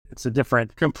 It's a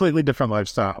Completely different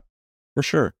lifestyle. For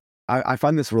sure. I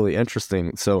find this really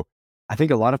interesting. So I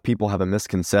think a lot of people have a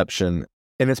misconception,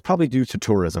 and it's probably due to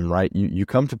tourism, right? You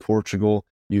come to Portugal,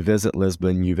 you visit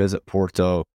Lisbon, you visit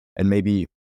Porto, and maybe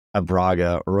a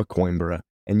Braga or a Coimbra,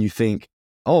 and you think,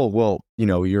 oh, well,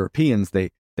 Europeans, they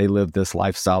live this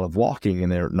lifestyle of walking and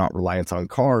they're not reliant on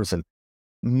cars. And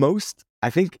all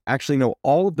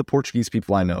of the Portuguese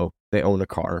people I know, they own a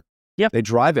car. Yep. They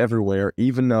drive everywhere,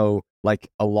 even though like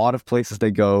a lot of places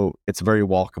they go, it's very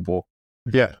walkable.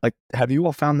 Yeah. Like, have you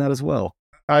all found that as well?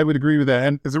 I would agree with that.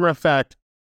 And as a matter of fact,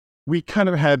 we kind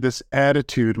of had this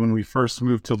attitude when we first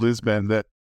moved to Lisbon that,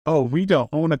 oh, we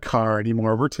don't own a car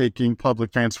anymore. We're taking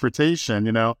public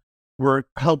transportation, we're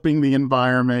helping the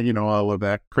environment, all of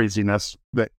that craziness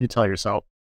that you tell yourself.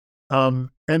 And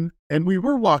we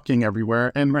were walking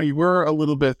everywhere, and we were a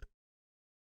little bit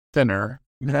thinner.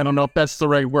 I don't know if that's the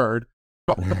right word.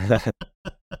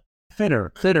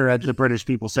 Fitter, as the British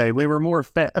people say. We were more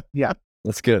fit. Yeah.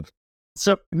 That's good.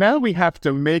 So now we have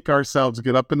to make ourselves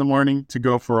get up in the morning to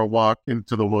go for a walk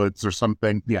into the woods or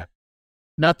something. Yeah.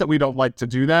 Not that we don't like to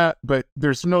do that, but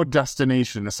there's no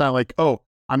destination. It's not like, oh,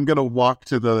 I'm going to walk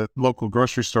to the local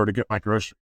grocery store to get my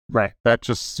groceries. Right. That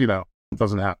just,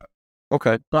 doesn't happen.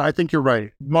 Okay. But I think you're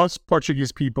right. Most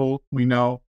Portuguese people we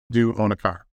know do own a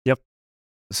car. Yep.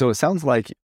 So it sounds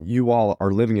like you all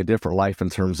are living a different life in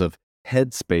terms of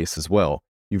headspace as well.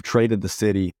 You've traded the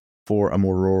city for a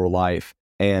more rural life.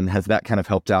 And has that kind of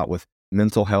helped out with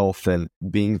mental health and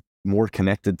being more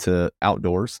connected to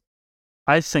outdoors?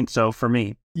 I think so for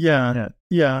me. Yeah.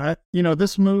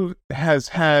 This move has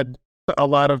had a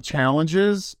lot of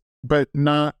challenges, but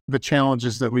not the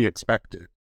challenges that we expected.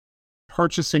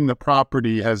 Purchasing the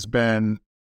property has been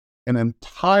an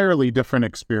entirely different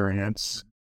experience.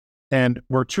 And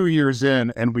we're 2 years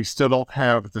in and we still don't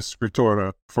have the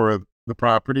scriptura for the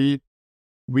property.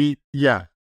 Yeah,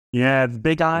 the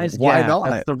big eyes. Why not?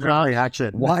 That's the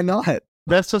reaction. Why not?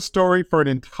 That's a story for an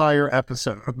entire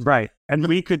episode. Right. And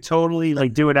we could totally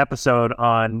do an episode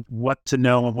on what to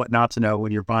know and what not to know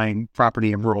when you're buying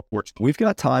property in rural Portugal. We've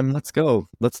got time. Let's go.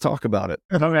 Let's talk about it.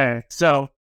 Okay. So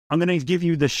I'm going to give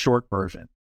you the short version.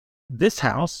 This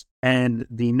house and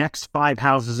the next 5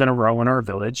 houses in a row in our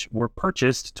village were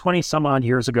purchased 20 some odd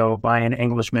years ago by an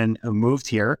Englishman who moved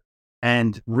here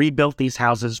and rebuilt these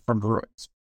houses from ruins.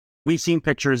 We've seen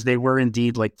pictures. They were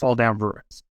indeed fall down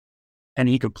ruins. And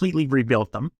he completely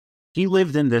rebuilt them. He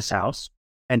lived in this house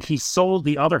and he sold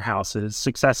the other houses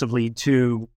successively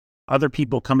to other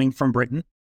people coming from Britain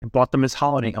and bought them as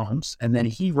holiday homes. And then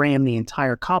he ran the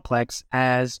entire complex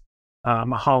as a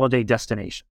holiday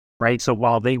destination, right? So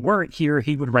while they weren't here,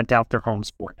 he would rent out their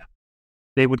homes for them.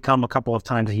 They would come a couple of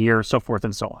times a year, so forth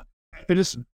and so on.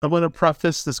 I want to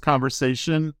preface this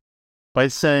conversation by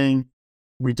saying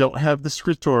we don't have the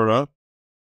scriptura,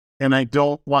 and I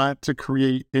don't want to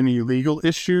create any legal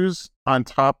issues on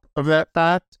top of that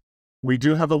fact. We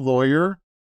do have a lawyer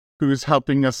who's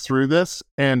helping us through this,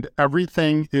 and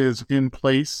everything is in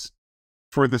place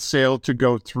for the sale to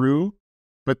go through,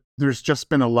 but there's just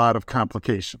been a lot of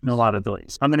complications. A lot of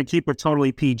delays. I'm going to keep it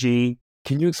totally PG.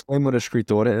 Can you explain what a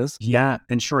scriptura is? Yeah.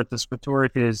 In short, the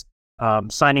scriptura is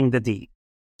signing the deed,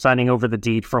 signing over the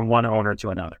deed from one owner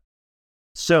to another.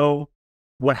 So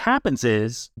what happens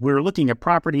is we're looking at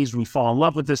properties. We fall in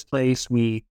love with this place.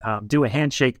 We do a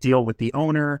handshake deal with the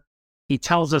owner. He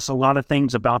tells us a lot of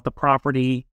things about the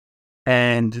property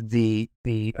and the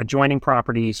adjoining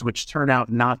properties, which turn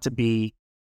out not to be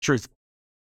truthful.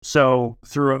 So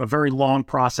through a very long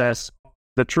process,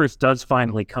 the truth does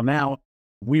finally come out.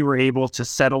 We were able to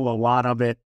settle a lot of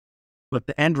it. But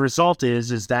the end result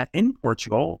is that in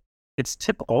Portugal, it's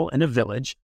typical in a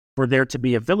village for there to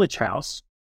be a village house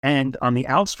and on the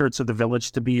outskirts of the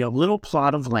village to be a little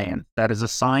plot of land that is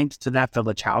assigned to that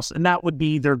village house, and that would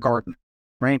be their garden,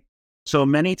 right? So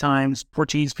many times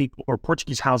Portuguese people or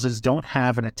Portuguese houses don't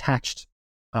have an attached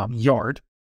yard.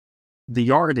 The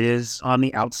yard is on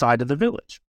the outside of the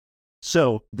village.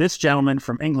 So this gentleman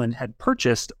from England had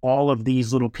purchased all of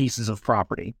these little pieces of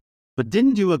property, but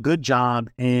didn't do a good job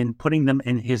in putting them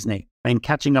in his name and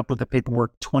catching up with the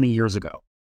paperwork 20 years ago.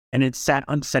 And it sat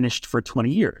unfinished for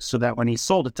 20 years, so that when he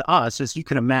sold it to us, as you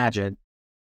can imagine,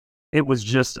 it was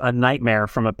just a nightmare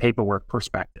from a paperwork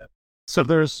perspective. So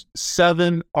there's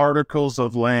 7 articles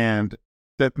of land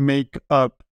that make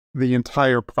up the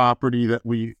entire property that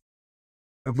we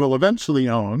will eventually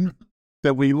own,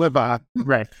 that we live on.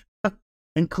 Right.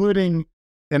 Including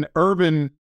an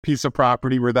urban piece of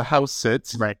property where the house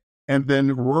sits. Right. And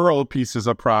then rural pieces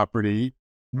of property,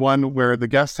 one where the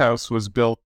guest house was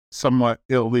built somewhat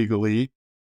illegally,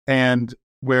 and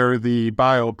where the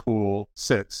biopool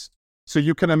sits. So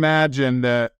you can imagine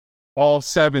that all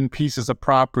 7 pieces of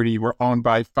property were owned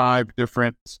by 5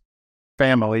 different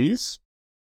families.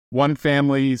 One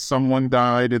family, someone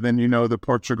died, and then the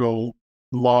Portugal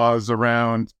laws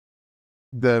around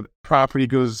the property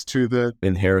goes to the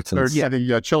Inheritance.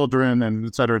 the children, and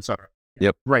et cetera, et cetera.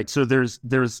 Yep. Right. So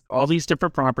there's all these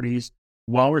different properties.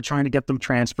 While we're trying to get them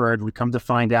transferred, we come to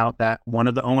find out that one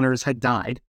of the owners had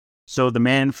died. So the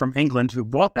man from England who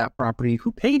bought that property,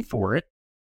 who paid for it,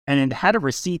 and it had a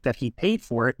receipt that he paid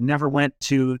for it, never went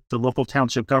to the local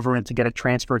township government to get it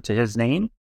transferred to his name.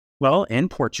 Well, in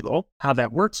Portugal, how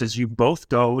that works is you both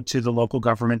go to the local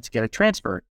government to get it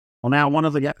transferred. Well, now one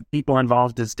of the people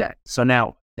involved is dead. So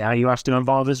now you have to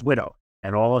involve his widow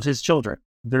and all of his children.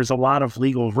 There's a lot of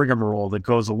legal rigmarole that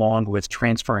goes along with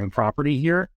transferring property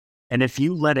here. And if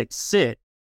you let it sit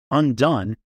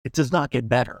undone, it does not get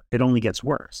better. It only gets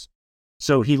worse.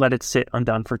 So he let it sit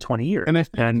undone for 20 years. And I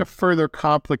think to further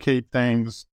complicate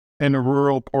things, in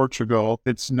rural Portugal,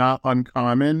 it's not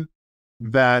uncommon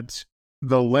that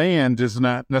the land is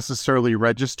not necessarily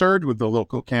registered with the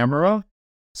local camera.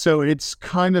 So it's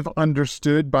kind of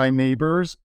understood by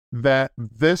neighbors that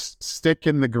this stick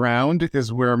in the ground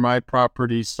is where my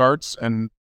property starts and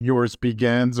yours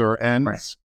begins or ends.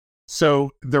 Right.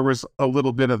 So there was a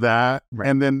little bit of that. Right.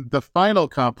 And then the final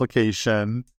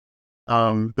complication,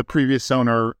 the previous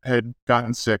owner had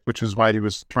gotten sick, which is why he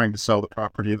was trying to sell the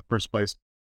property in the first place,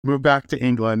 moved back to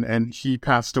England, and he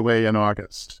passed away in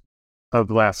August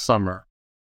of last summer.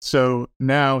 So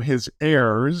now his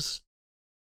heirs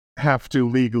have to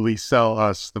legally sell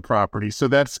us the property. So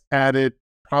that's added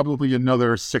probably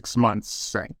another 6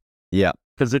 months. Yeah.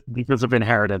 Because of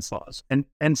inheritance laws.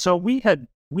 And so we had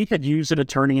used an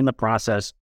attorney in the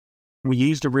process. We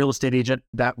used a real estate agent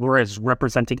that was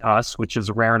representing us, which is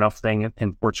a rare enough thing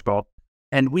in Portugal.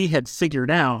 And we had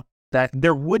figured out that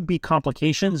there would be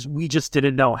complications. We just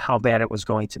didn't know how bad it was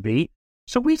going to be.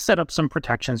 So we set up some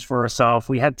protections for ourselves.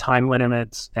 We had time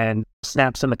limits and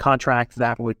snaps in the contract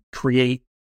that would create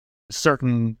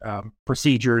certain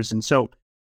procedures. And so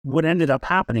what ended up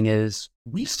happening is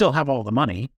we still have all the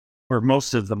money, or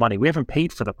most of the money. We haven't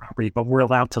paid for the property, but we're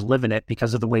allowed to live in it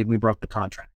because of the way we broke the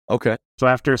contract. Okay. So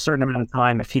after a certain amount of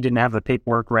time, if he didn't have the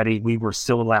paperwork ready, we were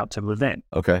still allowed to move in.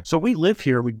 Okay. So we live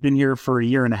here. We've been here for a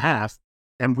year and a half,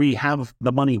 and we have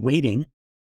the money waiting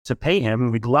to pay him.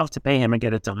 And we'd love to pay him and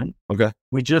get it done. Okay.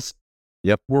 We just,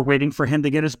 we're waiting for him to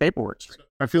get his paperwork.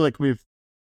 I feel like we've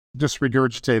just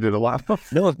regurgitated a lot.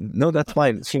 No, that's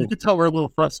fine. You can tell we're a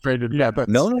little frustrated. Yeah, but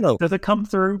No. Does it come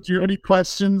through? Do you have any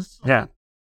questions? Yeah.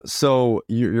 So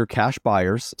you're cash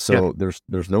buyers. So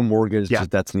there's no mortgage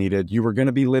that's needed. You were going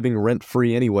to be living rent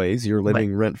free anyways. You're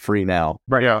living rent free now.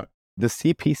 Right. Yeah. The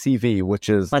CPCV, which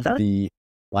is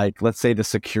let's say the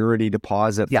security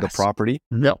deposit for the property.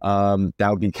 Yep. That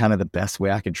would be kind of the best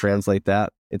way I could translate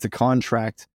that. It's a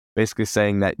contract basically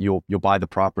saying that you'll buy the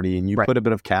property and you put a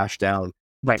bit of cash down.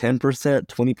 Right. 10%,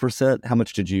 20%. How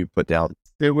much did you put down?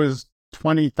 It was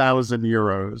 20,000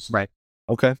 euros. Right.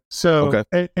 Okay. So,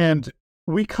 and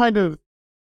we kind of,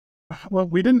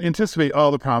 we didn't anticipate all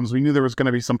the problems. We knew there was going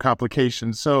to be some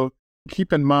complications. So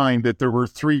keep in mind that there were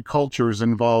 3 cultures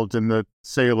involved in the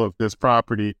sale of this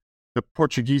property: the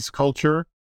Portuguese culture,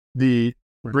 the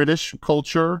British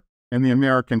culture, and the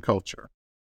American culture.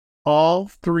 All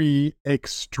 3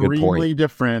 extremely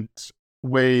different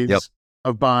ways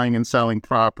of buying and selling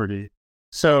property.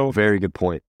 So very good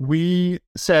point. We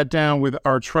sat down with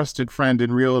our trusted friend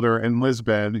and realtor in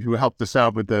Lisbon who helped us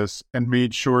out with this and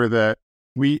made sure that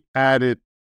we added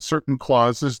certain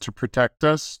clauses to protect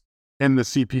us in the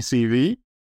CPCV.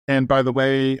 And by the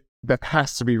way, that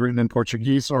has to be written in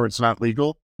Portuguese or it's not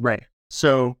legal. Right.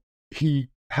 So he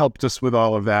helped us with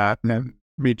all of that and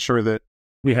made sure that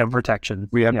we have protection.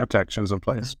 We have protections in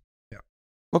place. Yeah.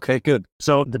 Okay, good.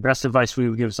 So the best advice we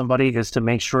would give somebody is to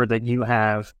make sure that you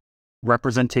have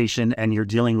representation and you're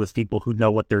dealing with people who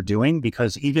know what they're doing,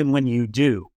 because even when you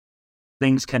do,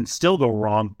 things can still go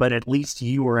wrong, but at least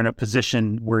you are in a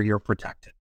position where you're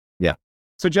protected. Yeah.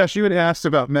 So Josh, you had asked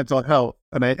about mental health,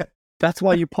 and that's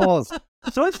why you paused.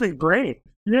 So it's been great.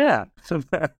 Yeah. So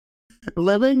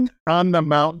living on the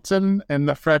mountain and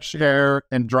the fresh air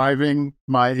and driving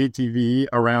my ATV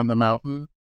around the mountain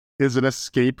is an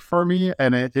escape for me,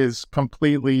 and it is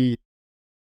completely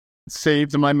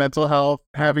saved my mental health.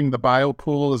 Having the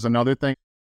biopool is another thing,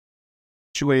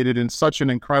 situated in such an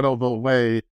incredible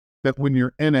way that when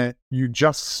you're in it, you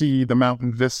just see the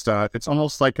mountain vista. It's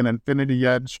almost like an infinity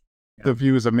edge. The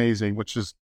view is amazing, which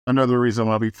is another reason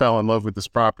why we fell in love with this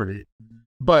property.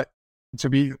 But to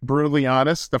be brutally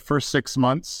honest, the first 6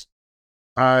 months,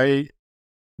 I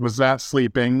was not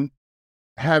sleeping,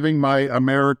 having my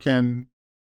American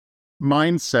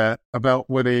mindset about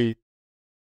what a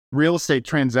real estate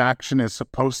transaction is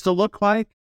supposed to look like,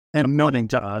 and knowing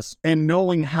to us, and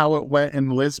knowing how it went in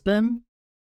Lisbon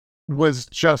was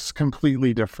just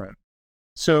completely different.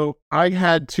 So I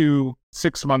had to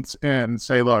 6 months in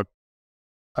say, look,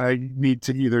 I need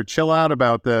to either chill out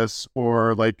about this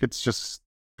or like it's just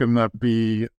gonna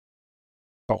be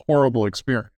a horrible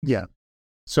experience. Yeah.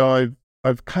 So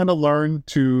I've kind of learned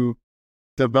to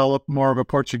develop more of a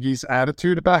Portuguese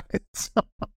attitude about it.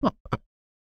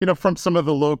 You know, from some of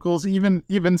the locals, even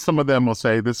some of them will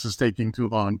say this is taking too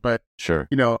long. But sure,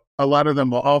 you know, a lot of them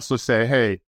will also say,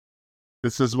 hey,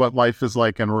 this is what life is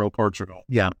like in rural Portugal.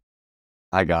 Yeah.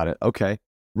 I got it. Okay.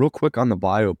 Real quick on the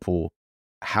biopool.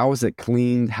 How is it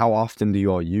cleaned? How often do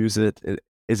you all use it?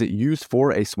 Is it used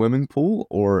for a swimming pool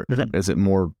or is it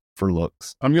more for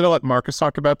looks? I'm going to let Marcus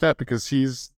talk about that because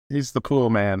he's He's the pool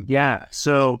man. Yeah.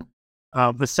 So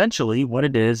essentially what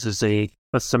it is a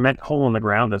cement hole in the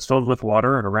ground that's filled with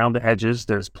water, and around the edges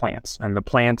there's plants, and the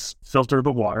plants filter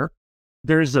the water.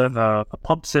 There's a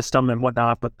pump system and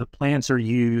whatnot, but the plants are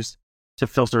used to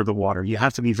filter the water. You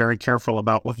have to be very careful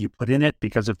about what you put in it,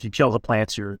 because if you kill the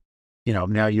plants,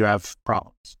 now you have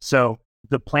problems. So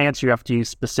the plants, you have to use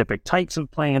specific types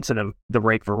of plants and the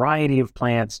right variety of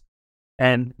plants.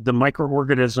 And the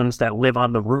microorganisms that live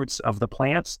on the roots of the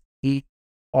plants eat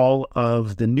all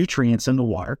of the nutrients in the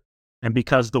water. And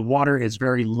because the water is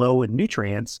very low in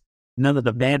nutrients, none of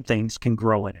the bad things can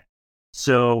grow in it.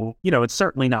 So, it's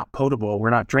certainly not potable. We're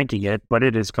not drinking it, but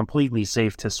it is completely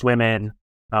safe to swim in.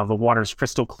 The water's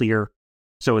crystal clear.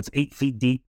 So it's 8 feet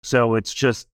deep. So it's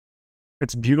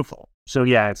beautiful. So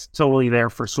yeah, it's totally there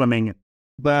for swimming.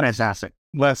 Fantastic.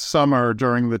 Last summer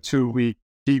during the 2-week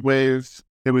heat wave,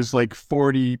 it was like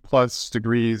 40 plus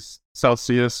degrees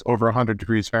Celsius, over 100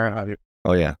 degrees Fahrenheit.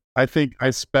 Oh, yeah. I think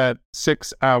I spent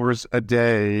 6 hours a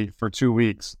day for 2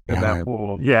 weeks in that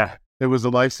pool. Yeah. It was a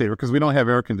lifesaver because we don't have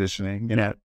air conditioning.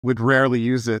 And we'd rarely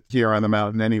use it here on the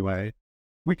mountain anyway.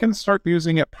 We can start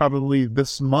using it probably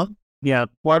this month. Yeah.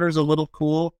 Water's a little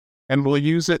cool, and we'll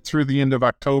use it through the end of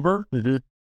October. Mm-hmm.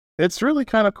 It's really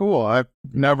kind of cool. I've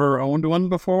never owned one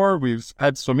before. We've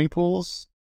had swimming pools.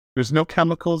 There's no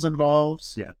chemicals involved.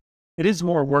 Yeah. It is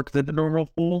more work than the normal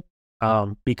pool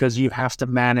because you have to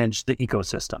manage the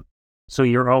ecosystem. So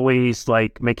you're always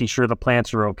like making sure the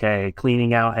plants are okay,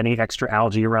 cleaning out any extra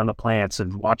algae around the plants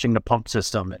and watching the pump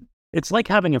system. And it's like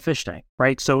having a fish tank,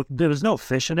 right? So there's no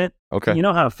fish in it. Okay. You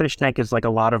know how a fish tank is like a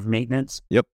lot of maintenance?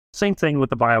 Yep. Same thing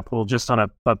with the biopool, just on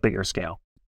a bigger scale.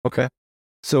 Okay.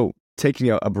 So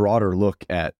taking a broader look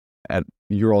at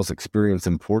your all's experience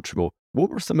in Portugal, what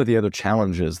were some of the other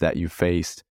challenges that you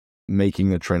faced making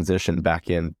the transition back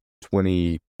in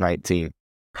 2019?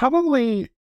 Probably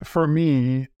for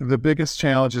me, the biggest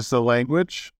challenge is the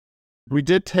language. We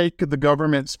did take the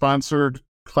government-sponsored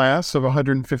class of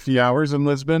 150 hours in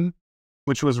Lisbon,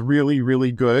 which was really,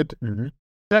 really good. Mm-hmm.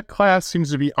 That class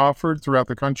seems to be offered throughout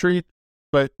the country,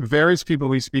 but various people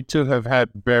we speak to have had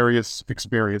various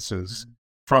experiences,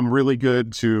 from really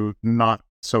good to not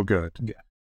so good. Yeah.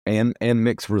 And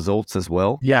mixed results as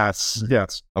well? Yes.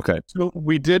 Okay. So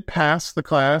we did pass the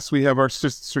class. We have our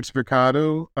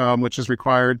certificado, which is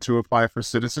required to apply for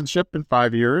citizenship in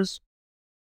 5 years.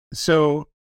 So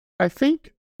I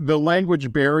think the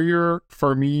language barrier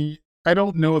for me, I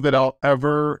don't know that I'll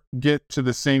ever get to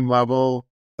the same level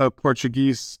of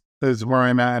Portuguese as where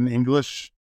I'm at in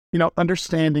English.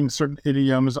 Understanding certain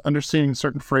idioms, understanding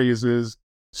certain phrases,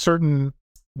 certain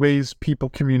ways people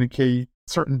communicate,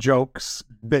 certain jokes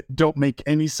that don't make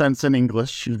any sense in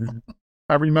English.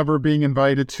 I remember being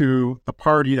invited to a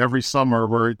party every summer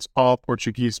where it's all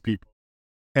Portuguese people.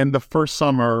 And the first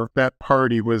summer, that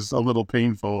party was a little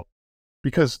painful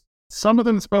because some of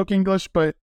them spoke English,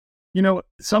 but,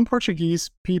 some Portuguese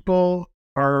people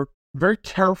are very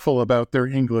careful about their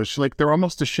English. Like, they're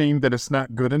almost ashamed that it's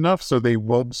not good enough, so they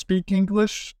won't speak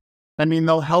English. I mean,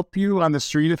 they'll help you on the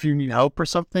street if you need help or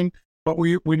something, but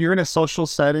when you're in a social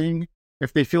setting,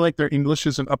 if they feel like their English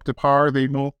isn't up to par, they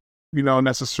won't,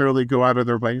 necessarily go out of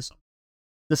their ways.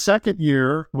 The second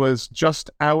year was just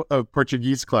out of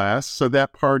Portuguese class, so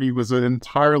that party was an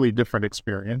entirely different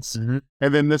experience. Mm-hmm.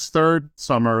 And then this third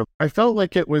summer, I felt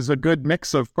like it was a good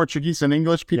mix of Portuguese and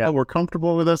English. People were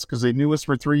comfortable with us because they knew us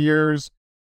for 3 years.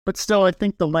 But still, I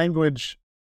think the language,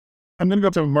 I'm going to go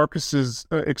to Marcus's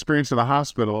experience in the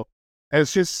hospital.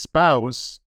 As his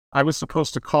spouse, I was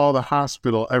supposed to call the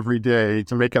hospital every day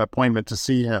to make an appointment to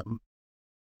see him.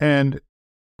 And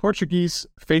Portuguese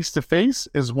face-to-face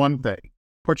is one thing.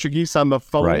 Portuguese on the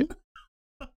phone. Right.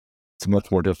 It's much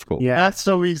more difficult. Yeah. That's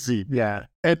so easy. Yeah.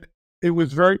 And it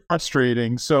was very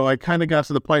frustrating. So I kind of got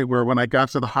to the point where when I got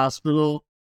to the hospital,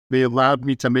 they allowed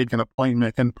me to make an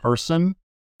appointment in person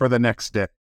for the next day.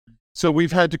 So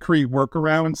we've had to create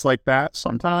workarounds like that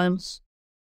sometimes.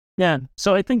 Yeah.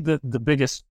 So I think the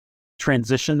biggest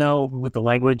transition, though, with the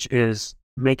language is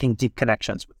making deep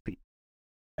connections with people.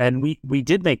 And we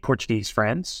did make Portuguese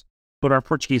friends, but our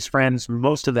Portuguese friends,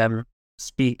 most of them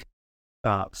speak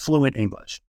fluent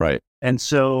English. Right. And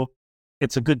so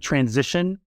it's a good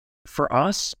transition for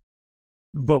us,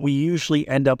 but we usually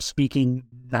end up speaking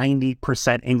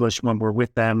 90% English when we're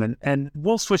with them. And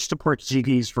we'll switch to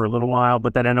Portuguese for a little while,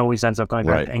 but then it always ends up going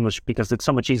back to English because it's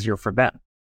so much easier for them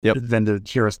than to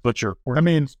hear us butcher. I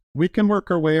mean, we can work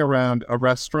our way around a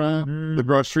restaurant, the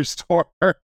grocery store.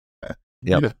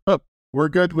 Yep. We're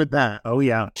good with that. Oh,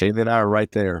 yeah. Shane and I are right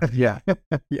there. Yeah.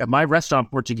 Yeah. My restaurant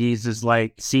Portuguese is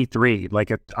like C3.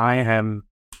 Like I am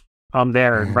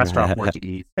there in restaurant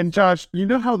Portuguese. And Josh, you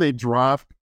know how they drop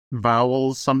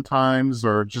vowels sometimes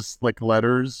or just like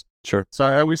letters? Sure. So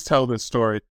I always tell this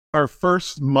story. Our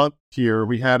first month here,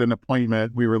 we had an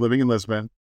appointment. We were living in Lisbon,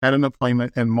 had an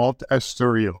appointment in Monte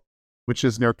Estoril, which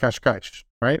is near Cascais,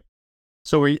 right?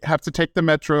 So we have to take the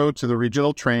metro to the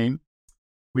regional train.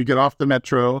 We get off the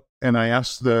metro, and I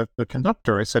asked the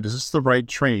conductor, I said, is this the right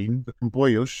train, the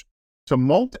Comboios, to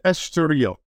Monte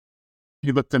Estoril?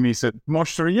 He looked at me, he said,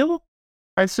 Mostril?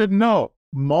 I said, no,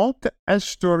 Monte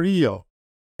Estoril.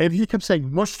 And he kept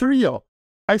saying, Mostril.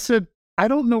 I said, I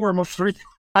don't know where Mostril.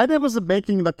 I wasn't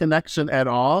making the connection at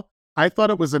all. I thought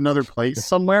it was another place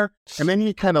somewhere. And then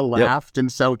he kind of laughed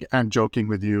and said, I'm joking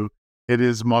with you. It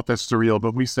is Monte Estoril,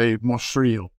 but we say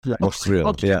Mostril.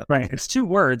 Mostril, yeah. Right. It's two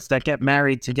words that get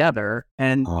married together.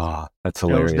 And that's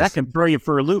hilarious. That can throw you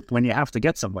for a loop when you have to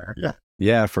get somewhere. Yeah.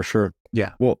 Yeah, for sure.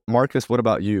 Yeah. Well, Marcus, what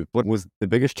about you? What was the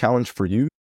biggest challenge for you?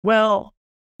 Well,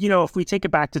 if we take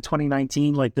it back to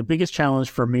 2019, like the biggest challenge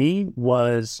for me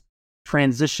was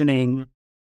transitioning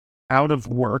out of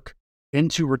work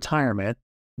into retirement,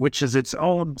 which is its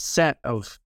own set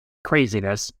of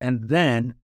craziness, and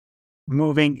then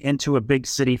moving into a big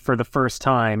city for the first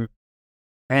time,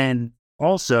 and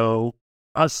also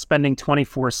us spending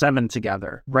 24/7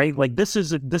 together, right? Like this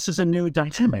is a new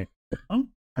dynamic.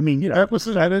 I mean, I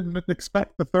didn't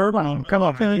expect the third one. Come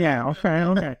on. Yeah,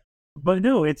 okay. But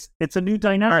no, it's a new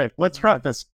dynamic. All right, let's try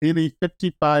this.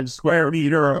 55 square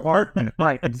meter apartment.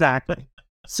 Right, exactly.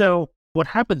 So what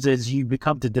happens is you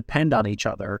become to depend on each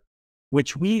other,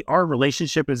 which our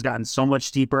relationship has gotten so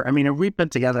much deeper. I mean, we've been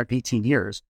together 18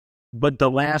 years, but the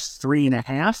last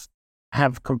 3.5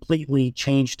 have completely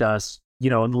changed us,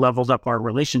 and leveled up our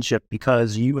relationship,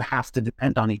 because you have to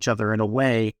depend on each other in a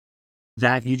way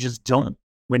that you just don't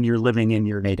when you're living in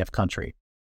your native country.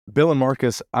 Bill and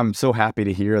Marcus, I'm so happy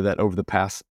to hear that over the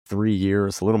past 3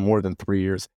 years, a little more than 3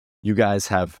 years, you guys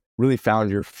have really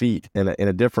found your feet in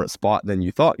a different spot than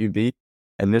you thought you'd be.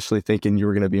 Initially thinking you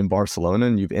were going to be in Barcelona,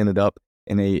 and you've ended up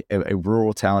in a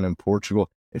rural town in Portugal.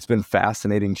 It's been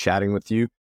fascinating chatting with you.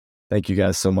 Thank you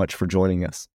guys so much for joining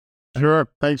us. Sure.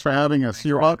 Thanks for having us.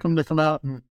 You're welcome to come out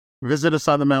and visit us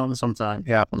on the mountain sometime.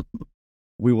 Yeah.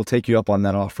 We will take you up on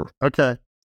that offer. Okay.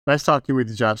 Nice talking with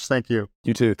you, Josh. Thank you.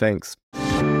 You too. Thanks.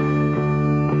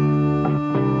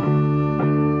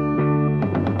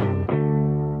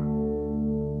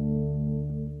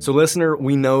 So listener,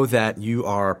 we know that you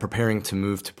are preparing to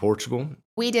move to Portugal.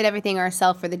 We did everything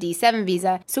ourselves for the D7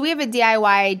 visa. So we have a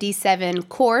DIY D7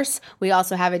 course. We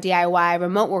also have a DIY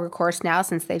remote worker course now,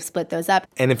 since they've split those up.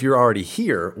 And if you're already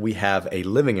here, we have a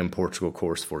living in Portugal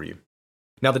course for you.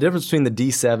 Now, the difference between the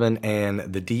D7 and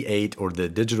the D8 or the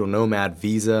digital nomad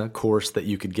visa course that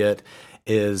you could get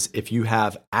is if you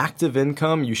have active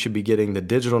income, you should be getting the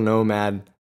digital nomad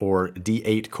or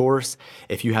D8 course.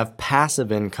 If you have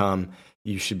passive income,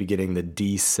 you should be getting the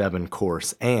D7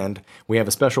 course. And we have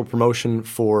a special promotion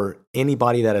for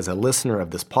anybody that is a listener of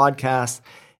this podcast.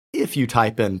 If you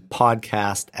type in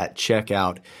podcast at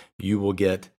checkout, you will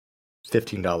get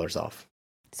 $15 off.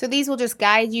 So these will just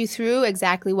guide you through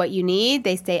exactly what you need.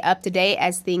 They stay up to date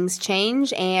as things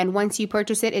change. And once you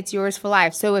purchase it, it's yours for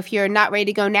life. So if you're not ready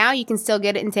to go now, you can still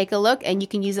get it and take a look, and you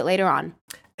can use it later on.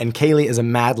 And Kaylee is a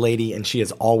mad lady, and she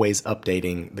is always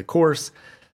updating the course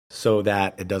so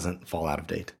that it doesn't fall out of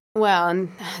date. Well, and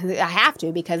I have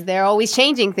to, because they're always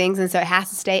changing things, and so it has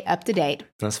to stay up to date.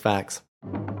 That's facts.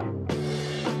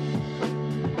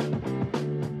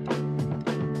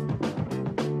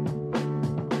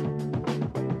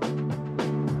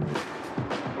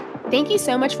 Thank you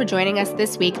so much for joining us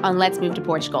this week on Let's Move to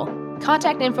Portugal.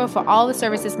 Contact info for all the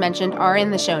services mentioned are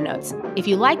in the show notes. If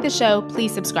you like the show,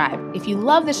 please subscribe. If you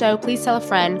love the show, please tell a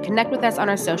friend, connect with us on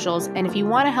our socials, and if you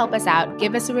want to help us out,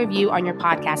 give us a review on your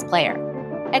podcast player.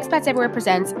 Expats Everywhere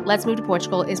presents Let's Move to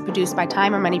Portugal is produced by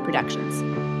Time or Money Productions.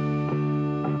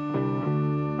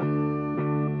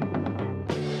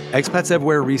 Expats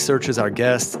Everywhere researches our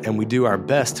guests, and we do our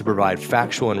best to provide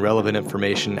factual and relevant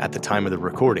information at the time of the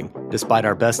recording. Despite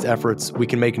our best efforts, we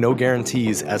can make no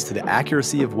guarantees as to the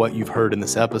accuracy of what you've heard in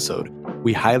this episode.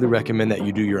 We highly recommend that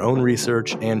you do your own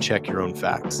research and check your own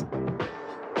facts.